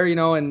over there,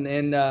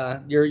 and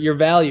your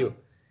value.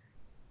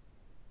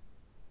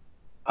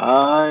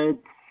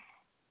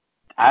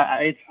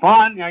 It's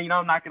fun.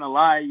 I'm not gonna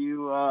lie.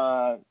 You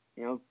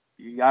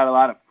You got a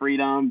lot of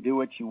freedom, do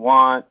what you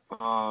want,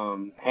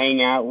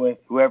 hang out with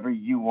whoever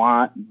you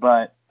want.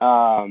 But,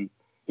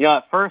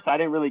 at first I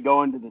didn't really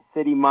go into the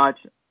city much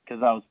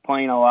because I was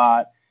playing a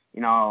lot.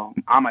 On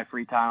my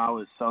free time, I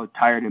was so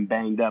tired and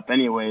banged up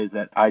anyways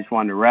that I just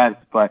wanted to rest.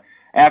 But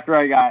after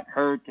I got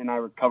hurt and I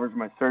recovered from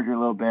my surgery a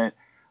little bit,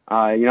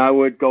 I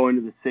would go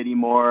into the city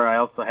more. I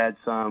also had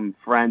some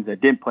friends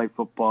that didn't play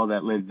football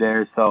that lived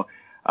there. So,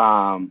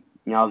 I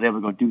was able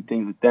to go do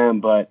things with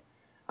them. But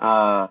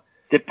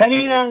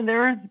depending on,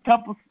 there is a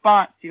couple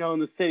spots, in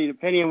the city,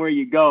 depending on where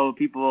you go,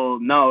 people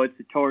know it's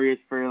notorious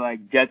for,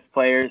 like, Jets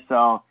players.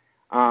 So,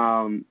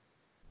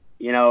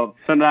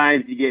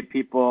 sometimes you get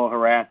people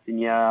harassing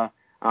you.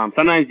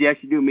 Sometimes you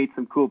actually do meet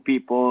some cool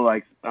people,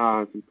 like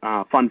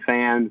fun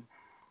fans.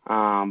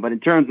 But in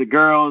terms of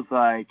girls,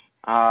 like,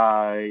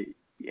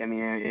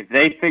 if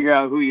they figure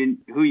out who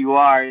you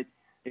are,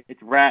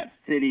 it's Rap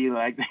City.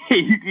 Like,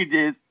 you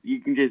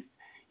can just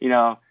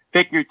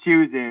pick your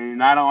choosing.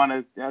 And I don't want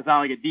to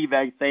sound like a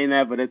D-bag saying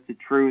that, but it's the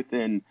truth.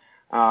 And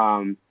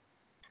I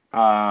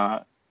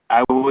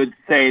would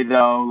say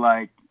though,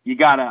 like, you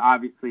gotta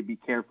obviously be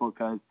careful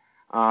because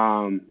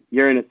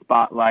you're in a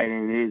spotlight,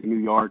 and it is New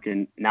York,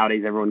 and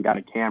nowadays everyone got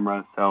a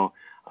camera. So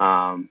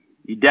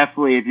you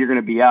definitely, if you're going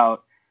to be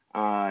out,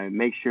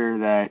 make sure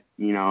that,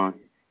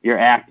 you're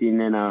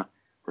acting in a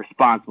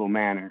responsible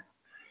manner.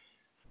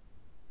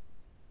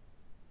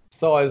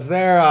 So is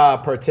there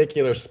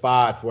particular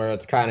spots where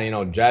it's kind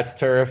of, Jets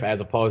turf as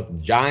opposed to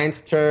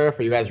Giants turf?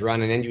 Are you guys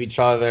running into each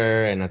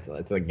other and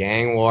it's a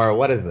gang war?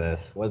 What is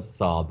this? What's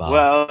this all about?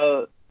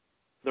 Well,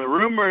 the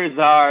rumors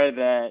are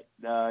that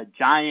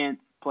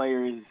Giants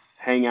players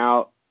hang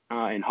out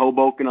in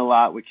Hoboken a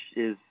lot, which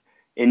is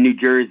in New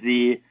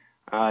Jersey.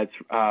 It's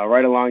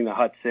right along the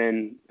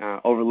Hudson,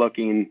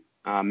 overlooking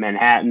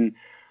Manhattan.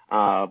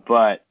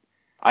 But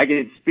I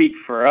can speak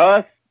for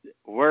us.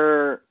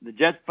 The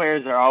Jets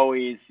players are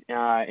always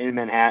in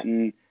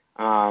Manhattan,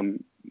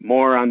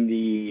 more on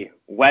the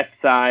west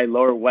side,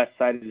 lower west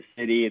side of the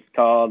city. It's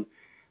called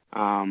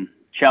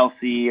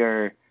Chelsea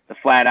or the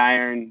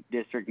Flatiron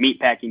District,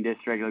 Meatpacking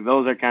District. Like,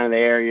 those are kind of the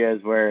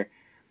areas where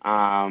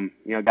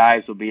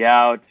guys will be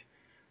out.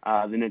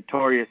 The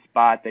notorious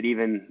spot that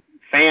even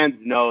fans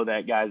know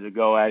that guys will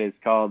go at is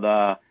called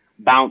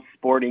Bounce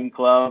Sporting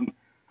Club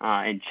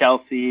in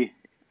Chelsea.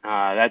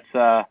 That's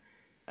a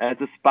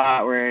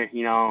spot where,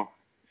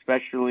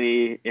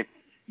 especially if,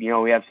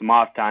 we have some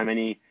off time,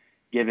 any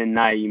given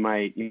night, you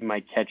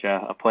might catch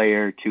a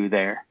player or two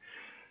there.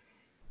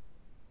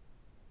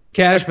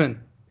 Cashman,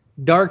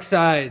 dark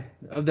side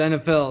of the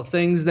NFL,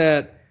 things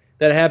that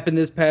happened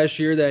this past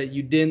year that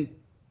you didn't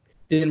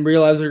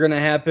realize were going to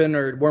happen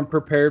or weren't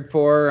prepared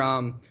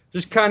for.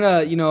 Just kind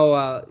of,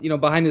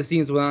 behind the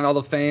scenes when all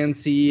the fans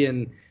see,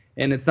 and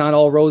it's not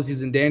all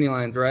roses and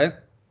dandelions, right?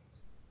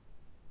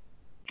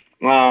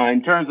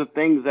 In terms of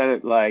things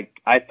that,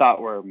 like, I thought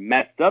were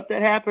messed up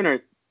that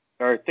happened,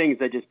 or things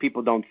that just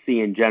people don't see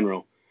in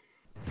general?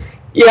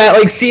 Yeah,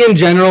 like, see in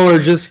general, or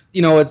just,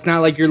 it's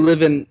not like you're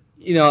living,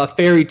 a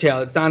fairy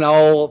tale. It's not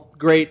all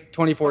great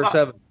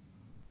 24/7.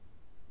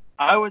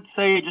 I would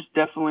say just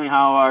definitely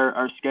how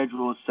our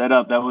schedule is set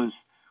up. That was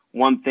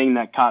one thing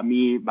that caught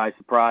me by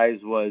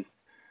surprise, was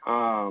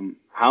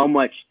how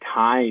much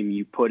time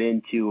you put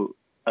into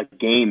a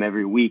game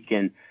every week.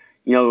 And,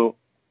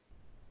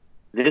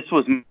 this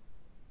was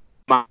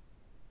my,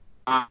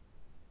 like,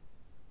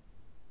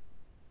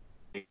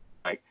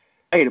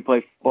 I had to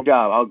play full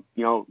job.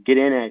 I'll, get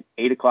in at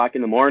 8 o'clock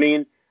in the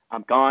morning.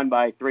 I'm gone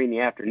by 3 in the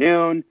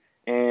afternoon.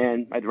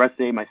 And the rest of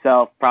the day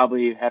myself,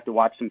 probably have to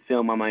watch some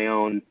film on my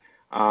own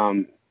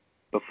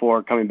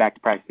before coming back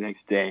to practice the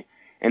next day.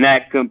 And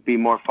that couldn't be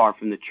more far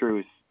from the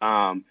truth.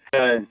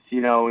 Because,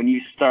 when you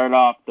start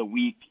off the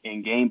week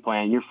in game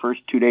plan, your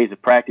first 2 days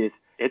of practice,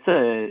 it's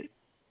a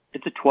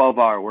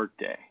 12-hour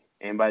workday.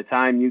 And by the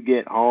time you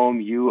get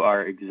home, you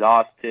are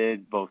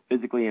exhausted, both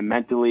physically and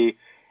mentally.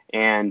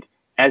 And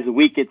as the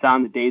week gets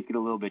on, the days get a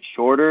little bit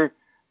shorter.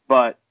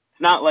 But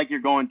it's not like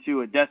you're going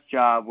to a desk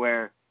job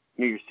where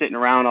you're sitting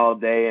around all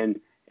day and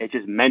it's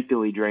just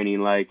mentally draining.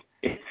 Like,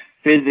 it's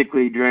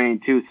physically draining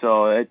too.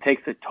 So it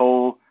takes a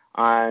toll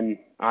on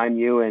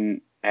you.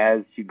 And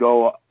as you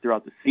go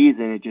throughout the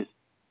season,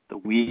 the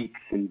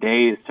weeks and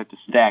days start to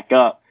stack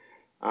up.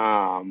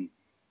 But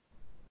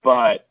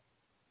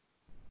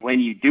when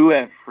you do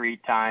have free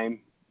time,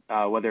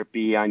 whether it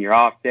be on your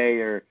off day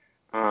or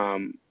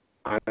on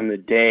the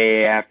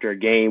day after a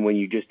game when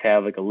you just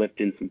have like a lift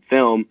in some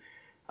film,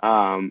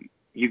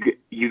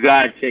 you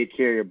got to take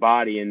care of your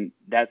body. And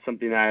that's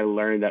something that I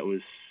learned that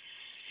was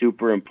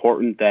super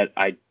important that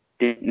I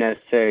didn't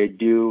necessarily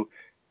do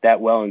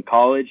that well in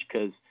college,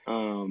 because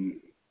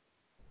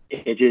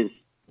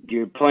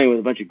you're playing with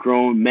a bunch of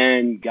grown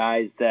men,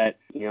 guys that,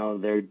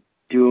 they're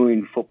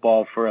doing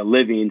football for a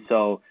living.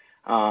 So,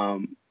 I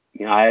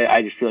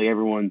just feel like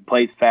everyone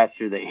plays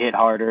faster, they hit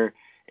harder,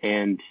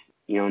 and,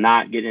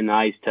 not getting in the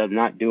ice tub,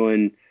 not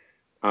doing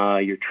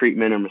your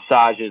treatment or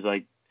massages,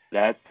 like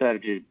that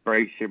stuff just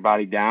breaks your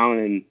body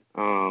down.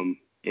 And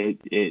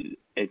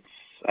it's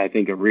I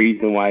think, a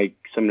reason why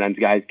sometimes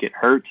guys get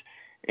hurt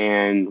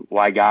and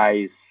why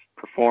guys'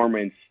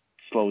 performance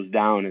slows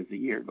down as the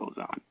year goes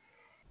on.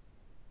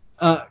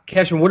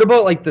 Cashman, what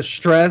about like the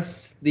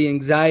stress, the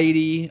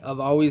anxiety of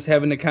always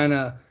having to kind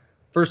of,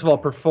 first of all,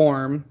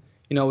 perform,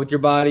 with your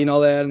body and all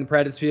that in the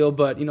practice field,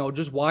 but,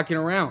 just walking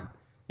around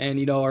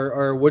and,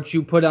 or what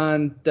you put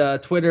on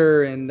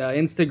Twitter and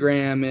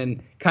Instagram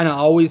and kind of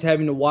always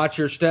having to watch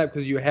your step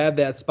because you have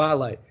that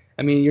spotlight.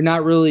 I mean, you're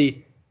not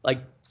really like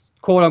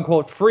quote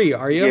unquote free,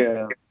 are you?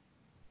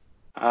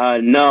 Yeah.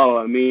 No,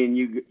 I mean,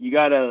 you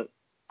gotta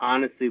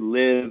honestly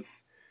live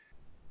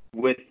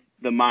with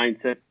the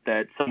mindset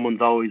that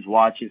someone's always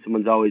watching,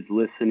 someone's always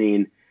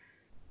listening.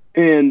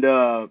 And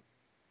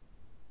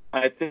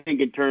I think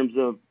in terms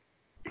of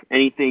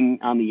anything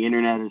on the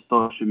internet or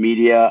social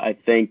media, I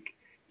think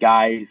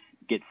guys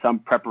get some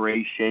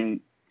preparation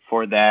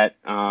for that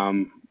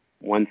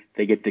once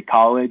they get to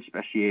college,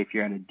 especially if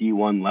you're at a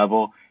D1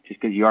 level, just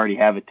because you already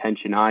have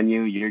attention on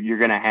you. You're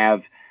going to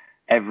have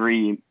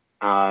every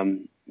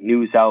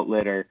news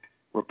outlet or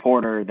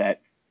reporter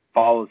that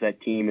follows that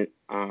team is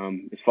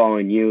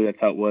following you. That's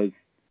how it was,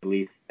 at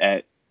least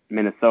at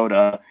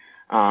Minnesota.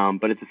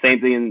 But it's the same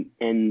thing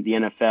in the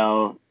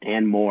NFL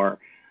and more.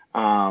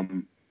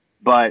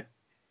 But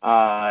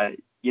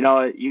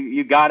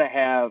you got to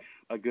have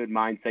a good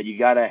mindset. You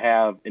got to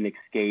have an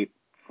escape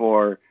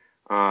for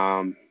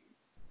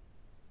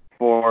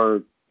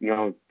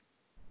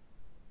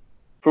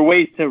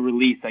ways to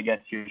release, I guess,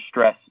 your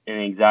stress and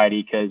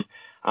anxiety. Because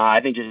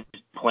I think just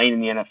playing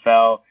in the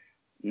NFL,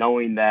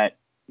 knowing that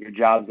your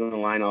job's on the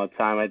line all the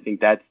time, I think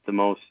that's the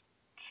most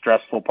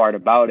stressful part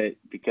about it.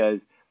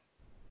 Because,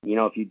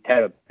 if you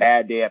had a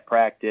bad day at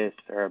practice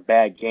or a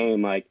bad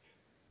game, like,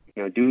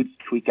 dudes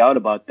tweak out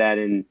about that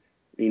and,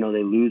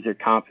 they lose their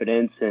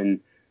confidence and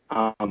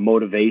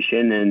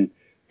motivation.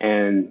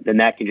 And then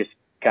that can just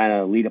kind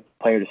of lead a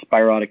player to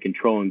spiral out of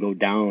control and go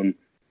down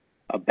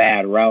a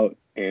bad route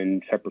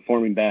and start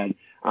performing bad.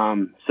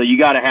 So you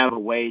got to have a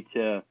way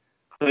to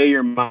clear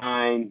your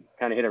mind,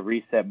 kind of hit a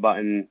reset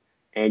button.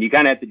 And you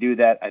kind of have to do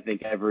that, I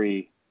think,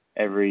 every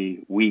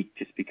week,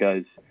 just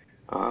because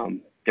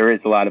there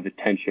is a lot of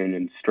attention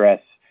and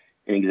stress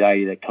and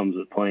anxiety that comes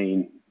with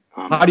playing.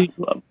 How do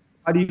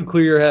you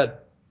clear your head?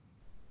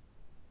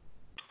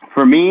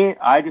 For me,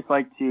 I just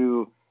like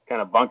to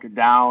kind of bunker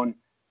down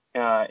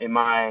in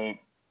my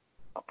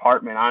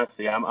apartment.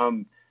 Honestly,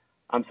 I'm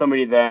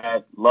somebody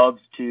that loves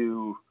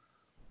to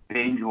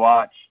binge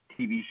watch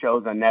TV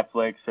shows on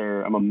Netflix,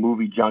 or I'm a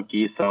movie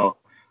junkie. So,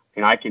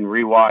 I can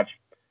rewatch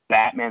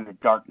Batman: The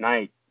Dark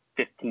Knight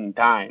 15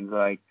 times.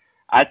 Like,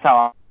 that's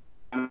how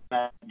I'm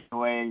that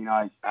way.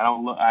 I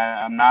don't look.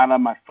 I'm not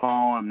on my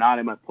phone. I'm not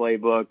in my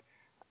playbook.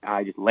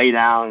 I just lay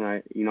down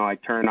and I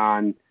turn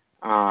on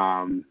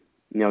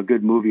a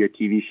good movie or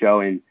TV show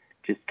and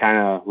just kind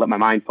of let my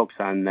mind focus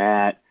on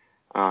that.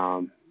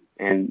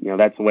 And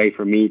that's a way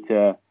for me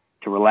to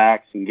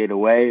relax and get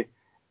away.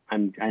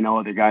 I know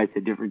other guys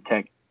have different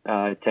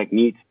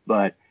techniques,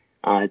 but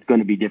it's going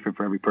to be different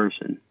for every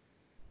person.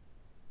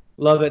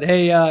 Love it.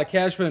 Hey,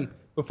 Cashman,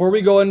 before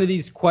we go into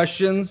these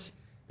questions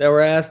that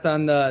were asked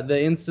on the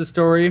Insta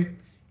story,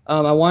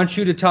 I want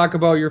you to talk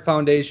about your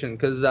foundation,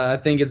 because I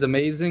think it's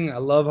amazing. I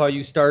love how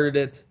you started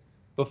it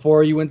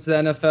before you went to the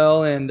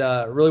NFL, and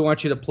really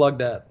want you to plug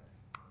that.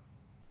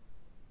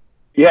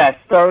 Yeah, I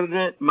started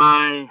it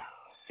my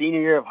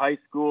senior year of high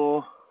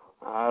school.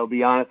 I'll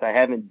be honest, I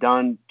haven't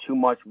done too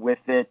much with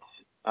it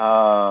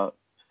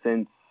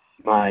since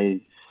my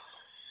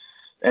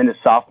end of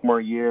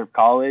sophomore year of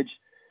college.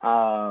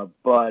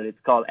 But it's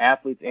called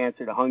Athletes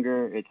Answer to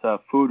Hunger. It's a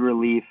food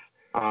relief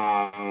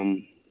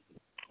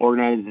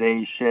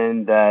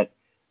organization that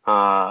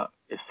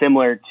is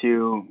similar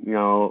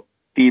to,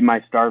 Feed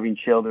My Starving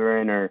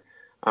Children or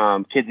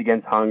Kids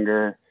Against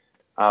Hunger,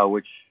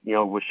 which,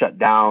 was shut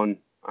down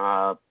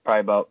probably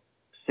about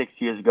 6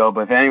 years ago.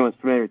 But if anyone's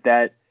familiar with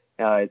that,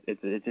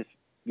 it's just,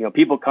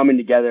 people coming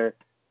together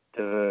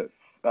to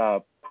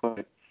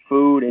put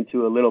food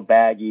into a little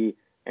baggie,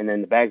 and then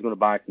the bags go in a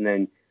box, and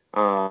then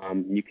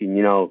you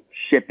can,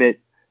 ship it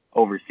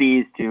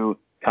overseas to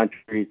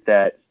countries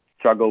that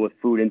struggle with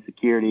food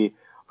insecurity,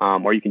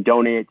 or you can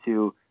donate it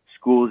to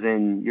schools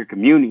in your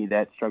community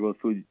that struggle with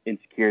food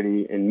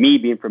insecurity. And me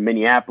being from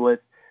Minneapolis,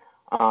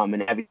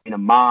 and having a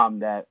mom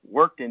that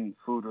worked in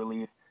food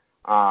relief,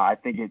 I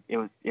think it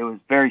was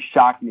very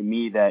shocking to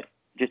me that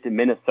just in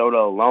Minnesota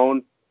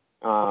alone,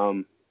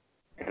 and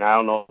I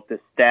don't know if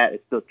this stat is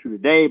still true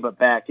today, but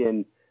back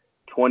in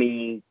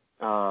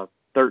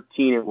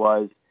 2013 it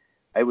was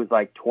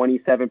like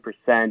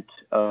 27%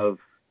 of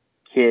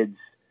kids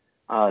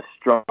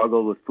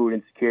struggled with food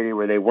insecurity,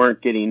 where they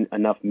weren't getting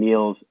enough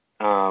meals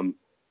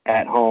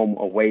at home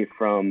away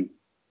from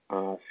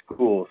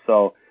school.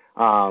 So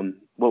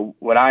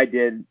what I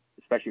did,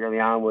 especially early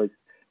on, was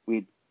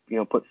we'd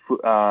put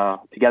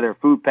together a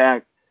food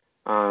pack.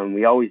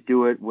 We always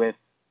do it with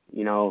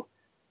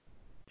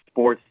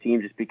sports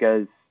teams, just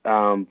because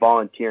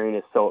volunteering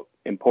is so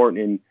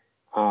important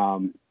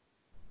in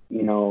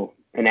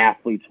an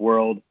athlete's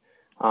world.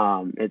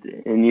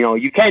 And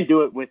you can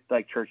do it with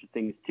like church and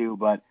things too,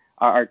 but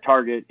our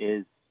target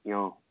is,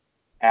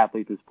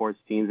 athletes and sports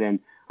teams. And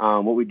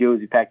what we do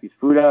is we pack these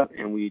food up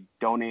and we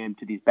donate them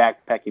to these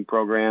backpacking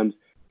programs,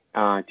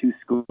 to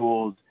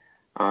schools,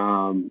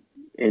 in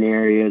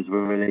areas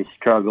where they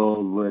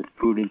struggle with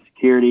food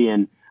insecurity.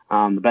 And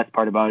the best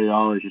part about it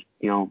all is just,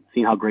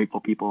 seeing how grateful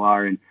people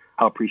are and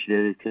how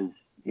appreciative it is,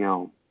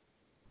 because,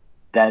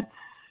 that's,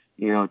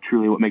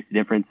 truly what makes the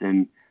difference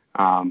and,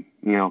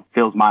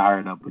 fills my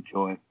heart up with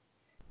joy.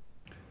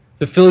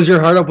 If it fills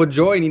your heart up with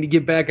joy, you need to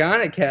get back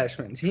on it,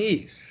 Cashman.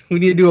 Jeez. We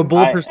need to do a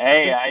bold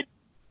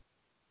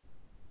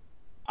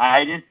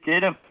I just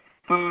did a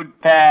food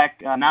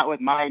pack, not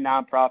with my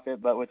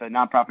nonprofit, but with a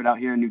nonprofit out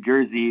here in New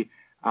Jersey,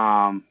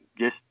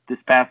 just this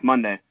past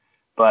Monday.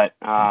 But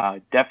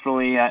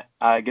definitely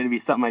going to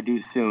be something I do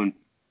soon.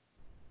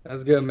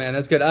 That's good, man.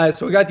 That's good. All right,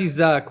 so we got these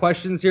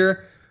questions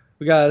here.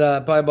 We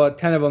got probably about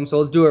 10 of them, so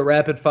let's do it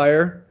rapid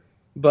fire.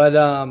 But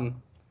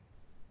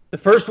the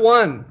first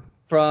one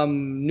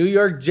from New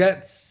York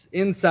Jets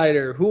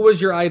Insider, who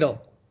was your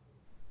idol?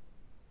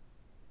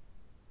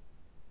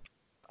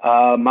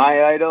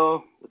 My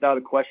idol, without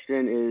a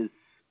question, is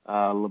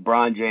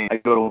LeBron James. I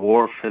go to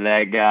war for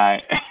that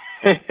guy.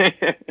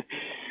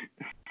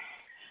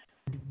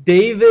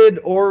 David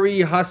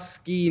Ori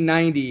Husky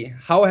 90.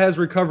 How has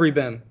recovery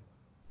been?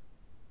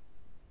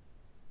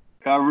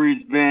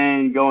 Recovery's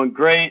been going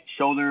great.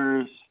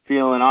 Shoulders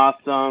feeling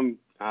awesome.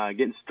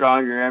 Getting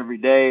stronger every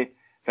day.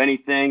 If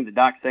anything, the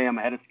docs say I'm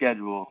ahead of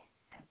schedule.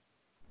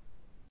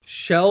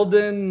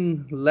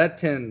 Sheldon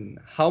Letton.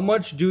 How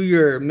much do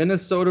your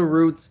Minnesota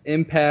roots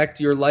impact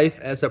your life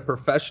as a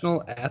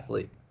professional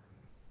athlete?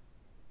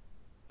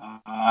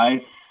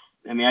 I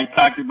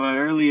talked about it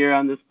earlier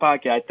on this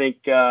podcast. I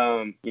think,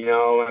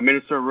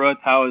 Minnesota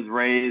roots, how I was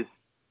raised,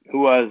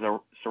 who I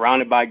was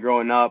surrounded by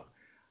growing up,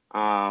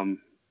 has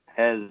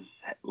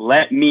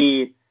allowed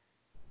me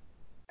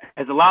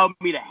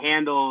to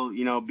handle,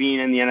 being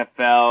in the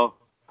NFL,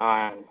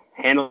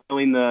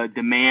 handling the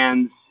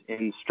demands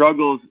and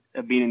struggles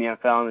of being in the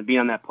NFL and being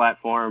on that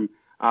platform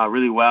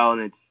really well.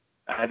 And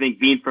I think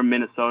being from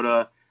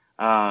Minnesota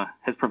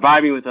has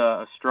provided me with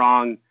a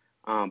strong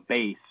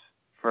base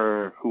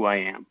for who I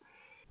am.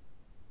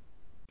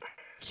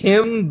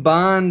 Kim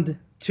Bond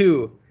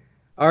 2.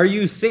 Are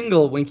you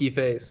single, Winky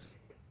Face?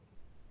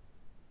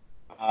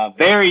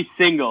 Very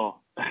single.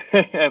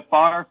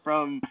 Far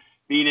from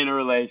being in a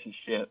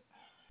relationship.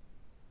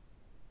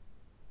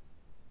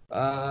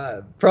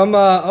 From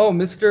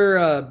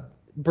Mr.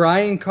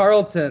 Brian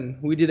Carlton,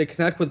 we did a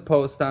connect with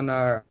post on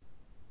our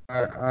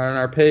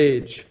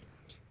page.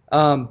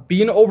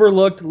 Being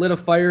overlooked lit a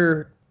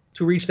fire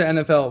to reach the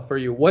NFL for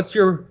you. What's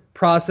your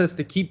process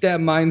to keep that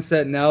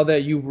mindset now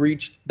that you've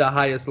reached the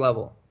highest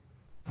level?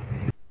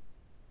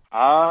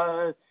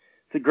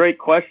 It's a great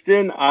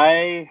question.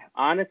 I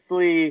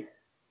honestly,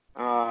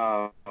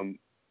 I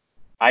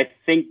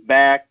think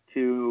back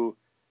to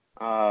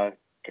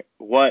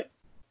what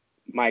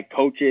my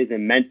coaches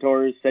and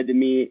mentors said to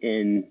me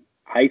in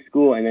high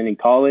school and then in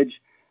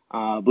college.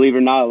 Believe it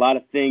or not, a lot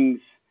of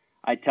things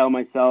I tell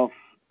myself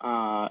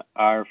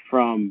are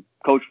from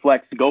Coach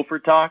Fleck's Gopher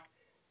Talk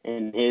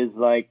and his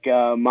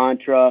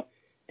mantra.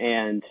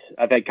 And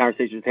I've had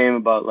conversations with him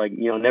about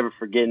never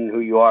forgetting who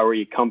you are, where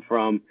you come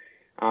from.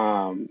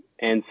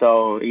 And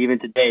so even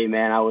today,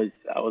 man, I was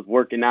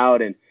working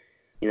out and,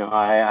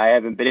 I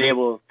haven't been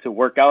able to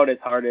work out as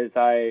hard as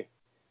I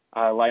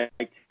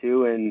like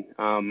to, and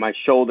my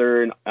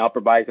shoulder and upper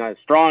body's not as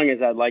strong as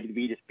I'd like it to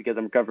be just because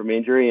I'm recovering from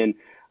injury. And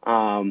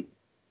I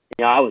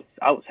was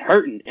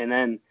hurting, and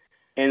then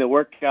in the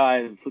workout,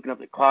 I was looking up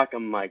the clock.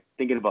 I'm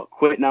thinking about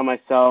quitting on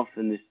myself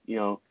and just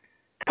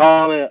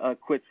calling it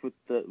quits with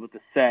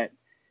the set.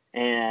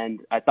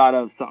 And I thought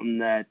of something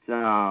that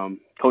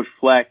Coach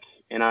Fleck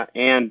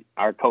and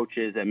our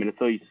coaches at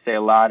Minnesota used to say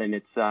a lot, and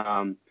it's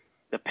the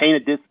pain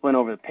of discipline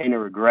over the pain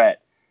of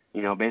regret.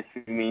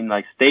 Basically mean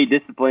stay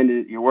disciplined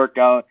at your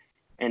workout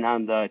and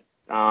on the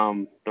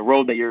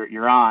road that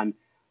you're on,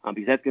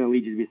 because that's going to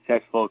lead you to be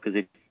successful.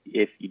 Because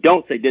if you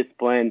don't stay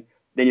disciplined,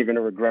 then you're going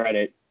to regret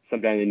it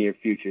sometime in the near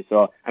future.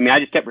 So, I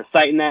just kept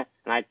reciting that,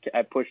 and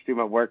I pushed through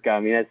my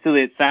workout. As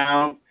silly as it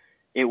sounds,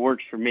 it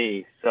works for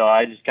me. So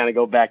I just kind of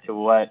go back to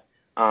what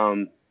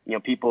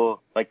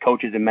people like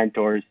coaches and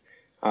mentors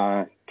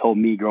told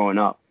me growing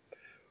up.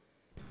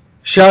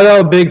 Shout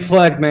out Big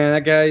Fleck, man.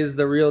 That guy is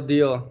the real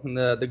deal. And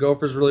the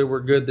Gophers really were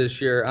good this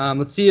year.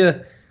 Let's see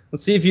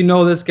if you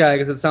know this guy,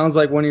 because it sounds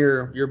like one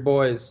of your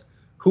boys.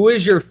 Who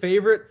is your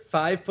favorite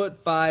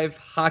 5'5"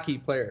 hockey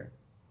player?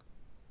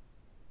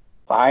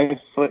 5'5"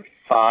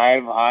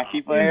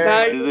 hockey player?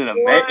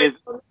 Is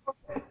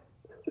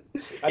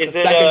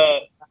it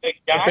a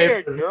guy or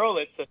a girl?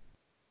 It's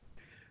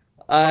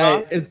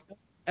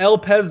El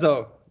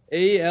Pezzo.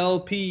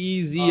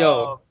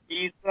 ALPEZO.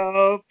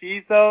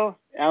 Pizzo.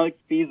 Alex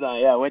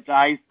Pizzo. Yeah, went to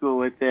high school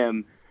with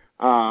him.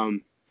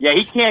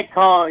 He can't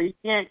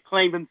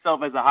claim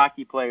himself as a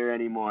hockey player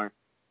anymore.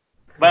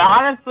 But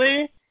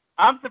honestly,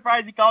 I'm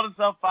surprised he called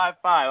himself 5'5".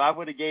 I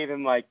would have gave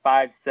him like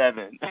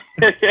 5'7".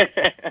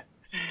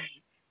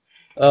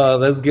 Oh,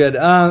 that's good.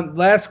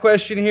 Last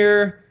question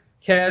here,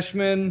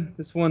 Cashman.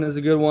 This one is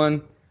a good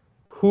one.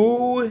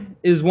 Who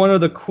is one of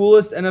the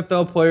coolest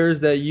NFL players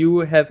that you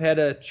have had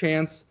a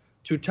chance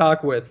to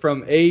talk with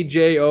from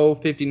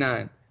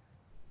AJO59?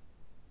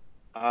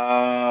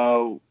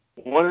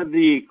 One of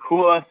the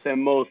coolest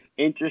and most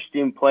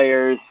interesting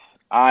players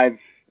I've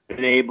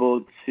been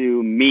able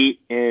to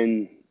meet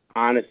and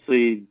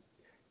honestly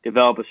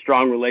develop a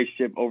strong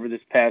relationship over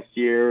this past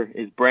year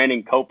is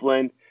Brandon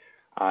Copeland,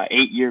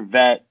 8-year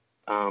vet,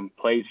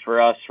 plays for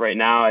us right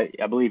now.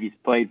 I believe he's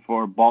played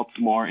for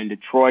Baltimore and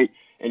Detroit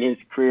in his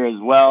career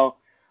as well.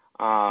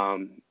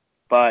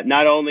 But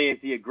not only is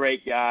he a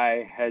great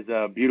guy, has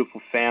a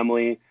beautiful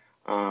family,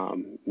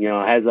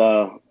 has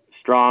a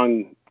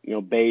strong,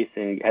 base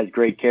and has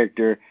great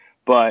character,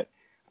 but,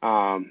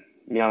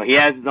 he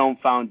has his own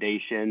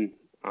foundation,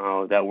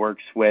 that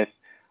works with,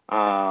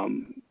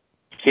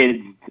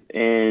 kids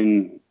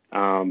in,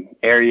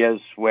 areas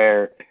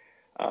where,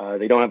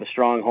 they don't have a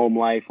strong home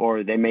life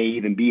or they may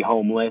even be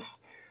homeless.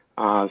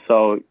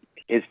 So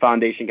his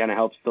foundation kind of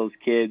helps those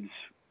kids,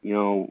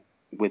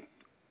 with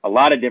a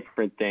lot of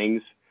different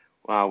things,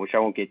 which I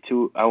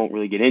won't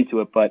really get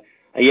into it, but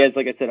he has,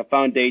 like I said, a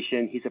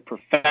foundation. He's a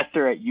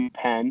professor at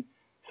UPenn.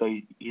 So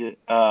he's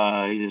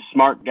a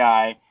smart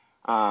guy.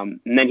 And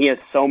then he has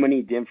so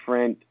many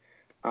different,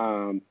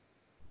 I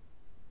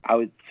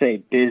would say,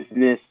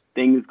 business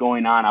things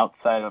going on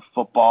outside of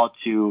football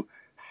to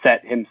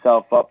set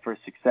himself up for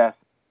success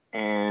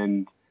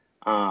and,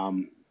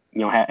 and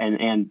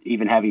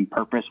even having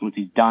purpose once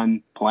he's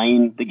done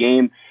playing the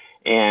game.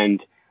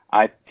 And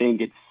I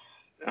think it's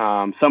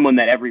someone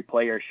that every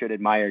player should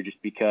admire just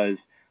because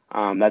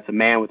that's a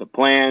man with a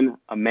plan,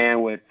 a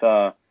man with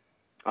a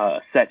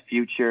set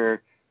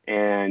future,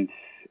 and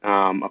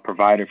a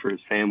provider for his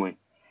family.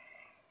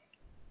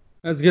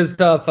 That's good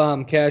stuff,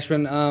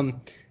 Cashman.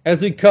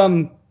 As we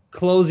come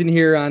closing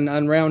here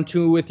on round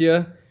 2 with you,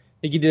 I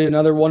think you did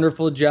another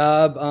wonderful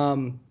job.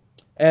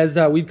 As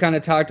we've kind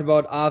of talked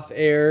about off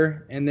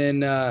air, and then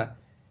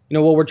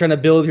what we're trying to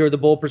build here with the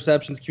Bold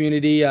Perceptions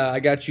community. I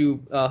got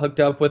you hooked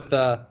up with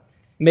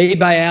Made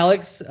by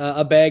Alex,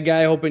 a bad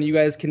guy. Hoping you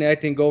guys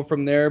connect and go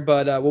from there.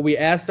 But what we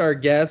asked our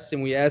guests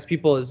and we asked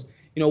people is,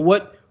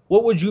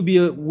 what would you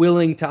be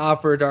willing to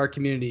offer to our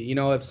community?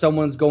 If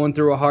someone's going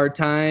through a hard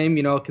time,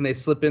 can they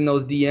slip in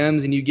those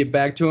DMs and you get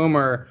back to them,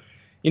 or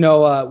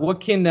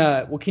what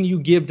can you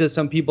give to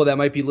some people that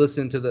might be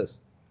listening to this?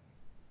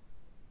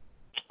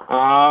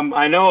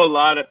 I know a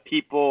lot of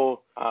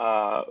people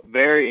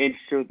very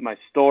interested with my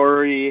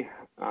story,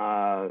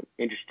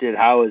 interested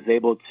how I was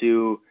able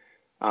to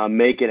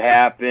make it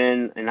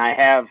happen. And I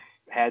have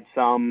had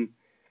some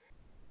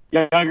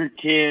younger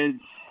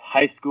kids,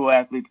 high school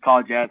athletes,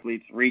 college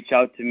athletes reach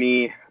out to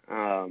me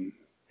and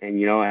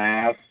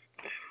ask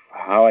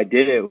how I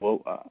did it,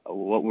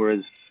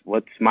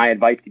 what's my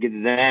advice to give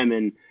to them.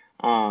 And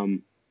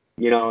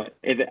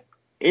if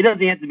it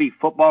doesn't have to be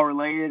football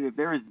related, if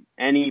there is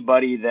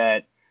anybody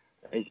that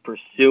is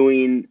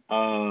pursuing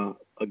a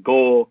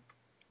goal,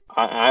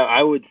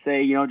 I would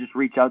say, just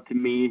reach out to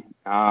me.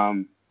 Let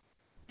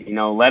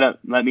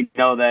me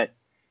know that,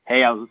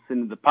 hey, I was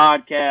listening to the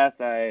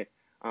podcast. I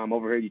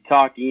overheard you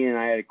talking, and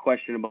I had a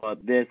question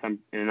about this.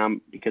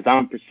 Because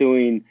I'm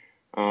pursuing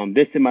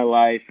this in my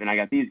life, and I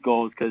got these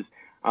goals. Because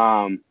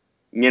I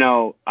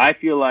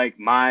feel like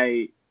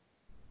my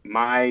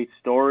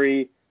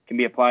story can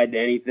be applied to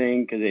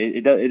anything. Because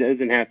it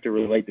doesn't have to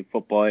relate to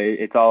football.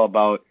 It's all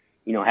about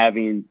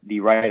having the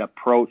right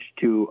approach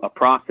to a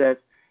process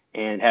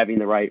and having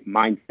the right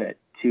mindset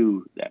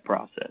to that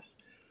process.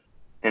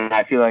 And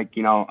I feel like,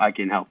 I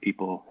can help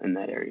people in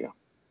that area.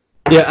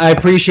 Yeah, I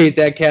appreciate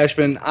that,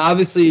 Cashman.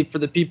 Obviously, for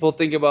the people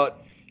think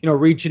about,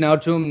 reaching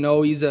out to him,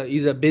 no, he's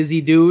a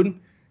busy dude.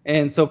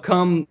 And so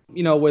come,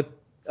 with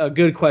a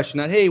good question,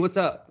 not, hey, what's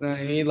up?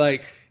 I mean,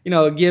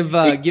 give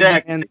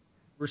the man,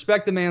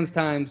 respect the man's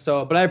time.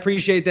 So, but I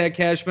appreciate that,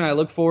 Cashman. I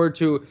look forward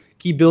to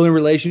keep building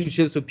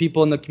relationships with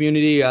people in the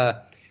community,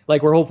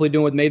 like we're hopefully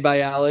doing with Made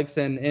by Alex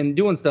and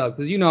doing stuff.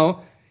 Because,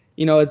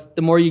 it's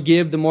the more you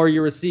give, the more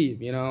you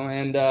receive,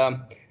 and,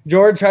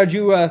 George, how'd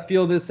you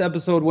feel this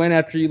episode went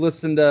after you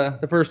listened to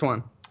the first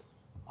one?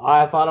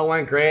 I thought it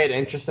went great.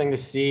 Interesting to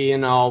see,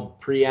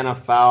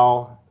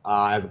 pre-NFL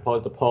as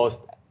opposed to post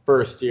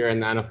first year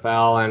in the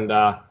NFL. And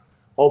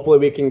hopefully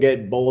we can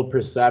get Bold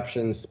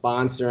Perceptions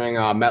sponsoring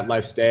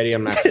MetLife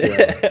Stadium next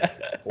year.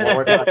 We'll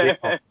work on it.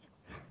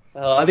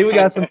 I think we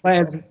got some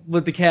plans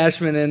with the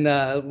Cashman and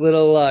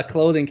little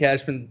clothing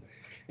Cashman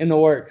in the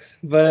works.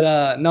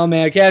 But no,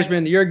 man,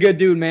 Cashman, you're a good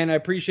dude, man. I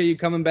appreciate you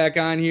coming back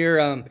on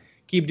here.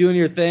 Keep doing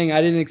your thing. I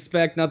didn't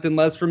expect nothing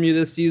less from you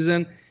this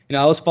season.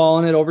 I was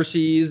following it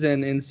overseas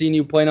and seeing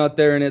you playing out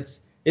there, and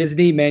it's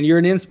neat, man. You're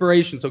an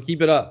inspiration, so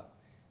keep it up.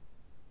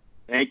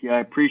 Thank you. I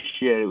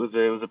appreciate it.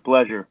 It was a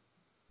pleasure.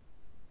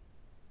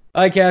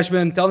 All right,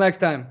 Cashman. Till next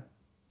time.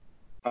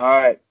 All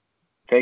right.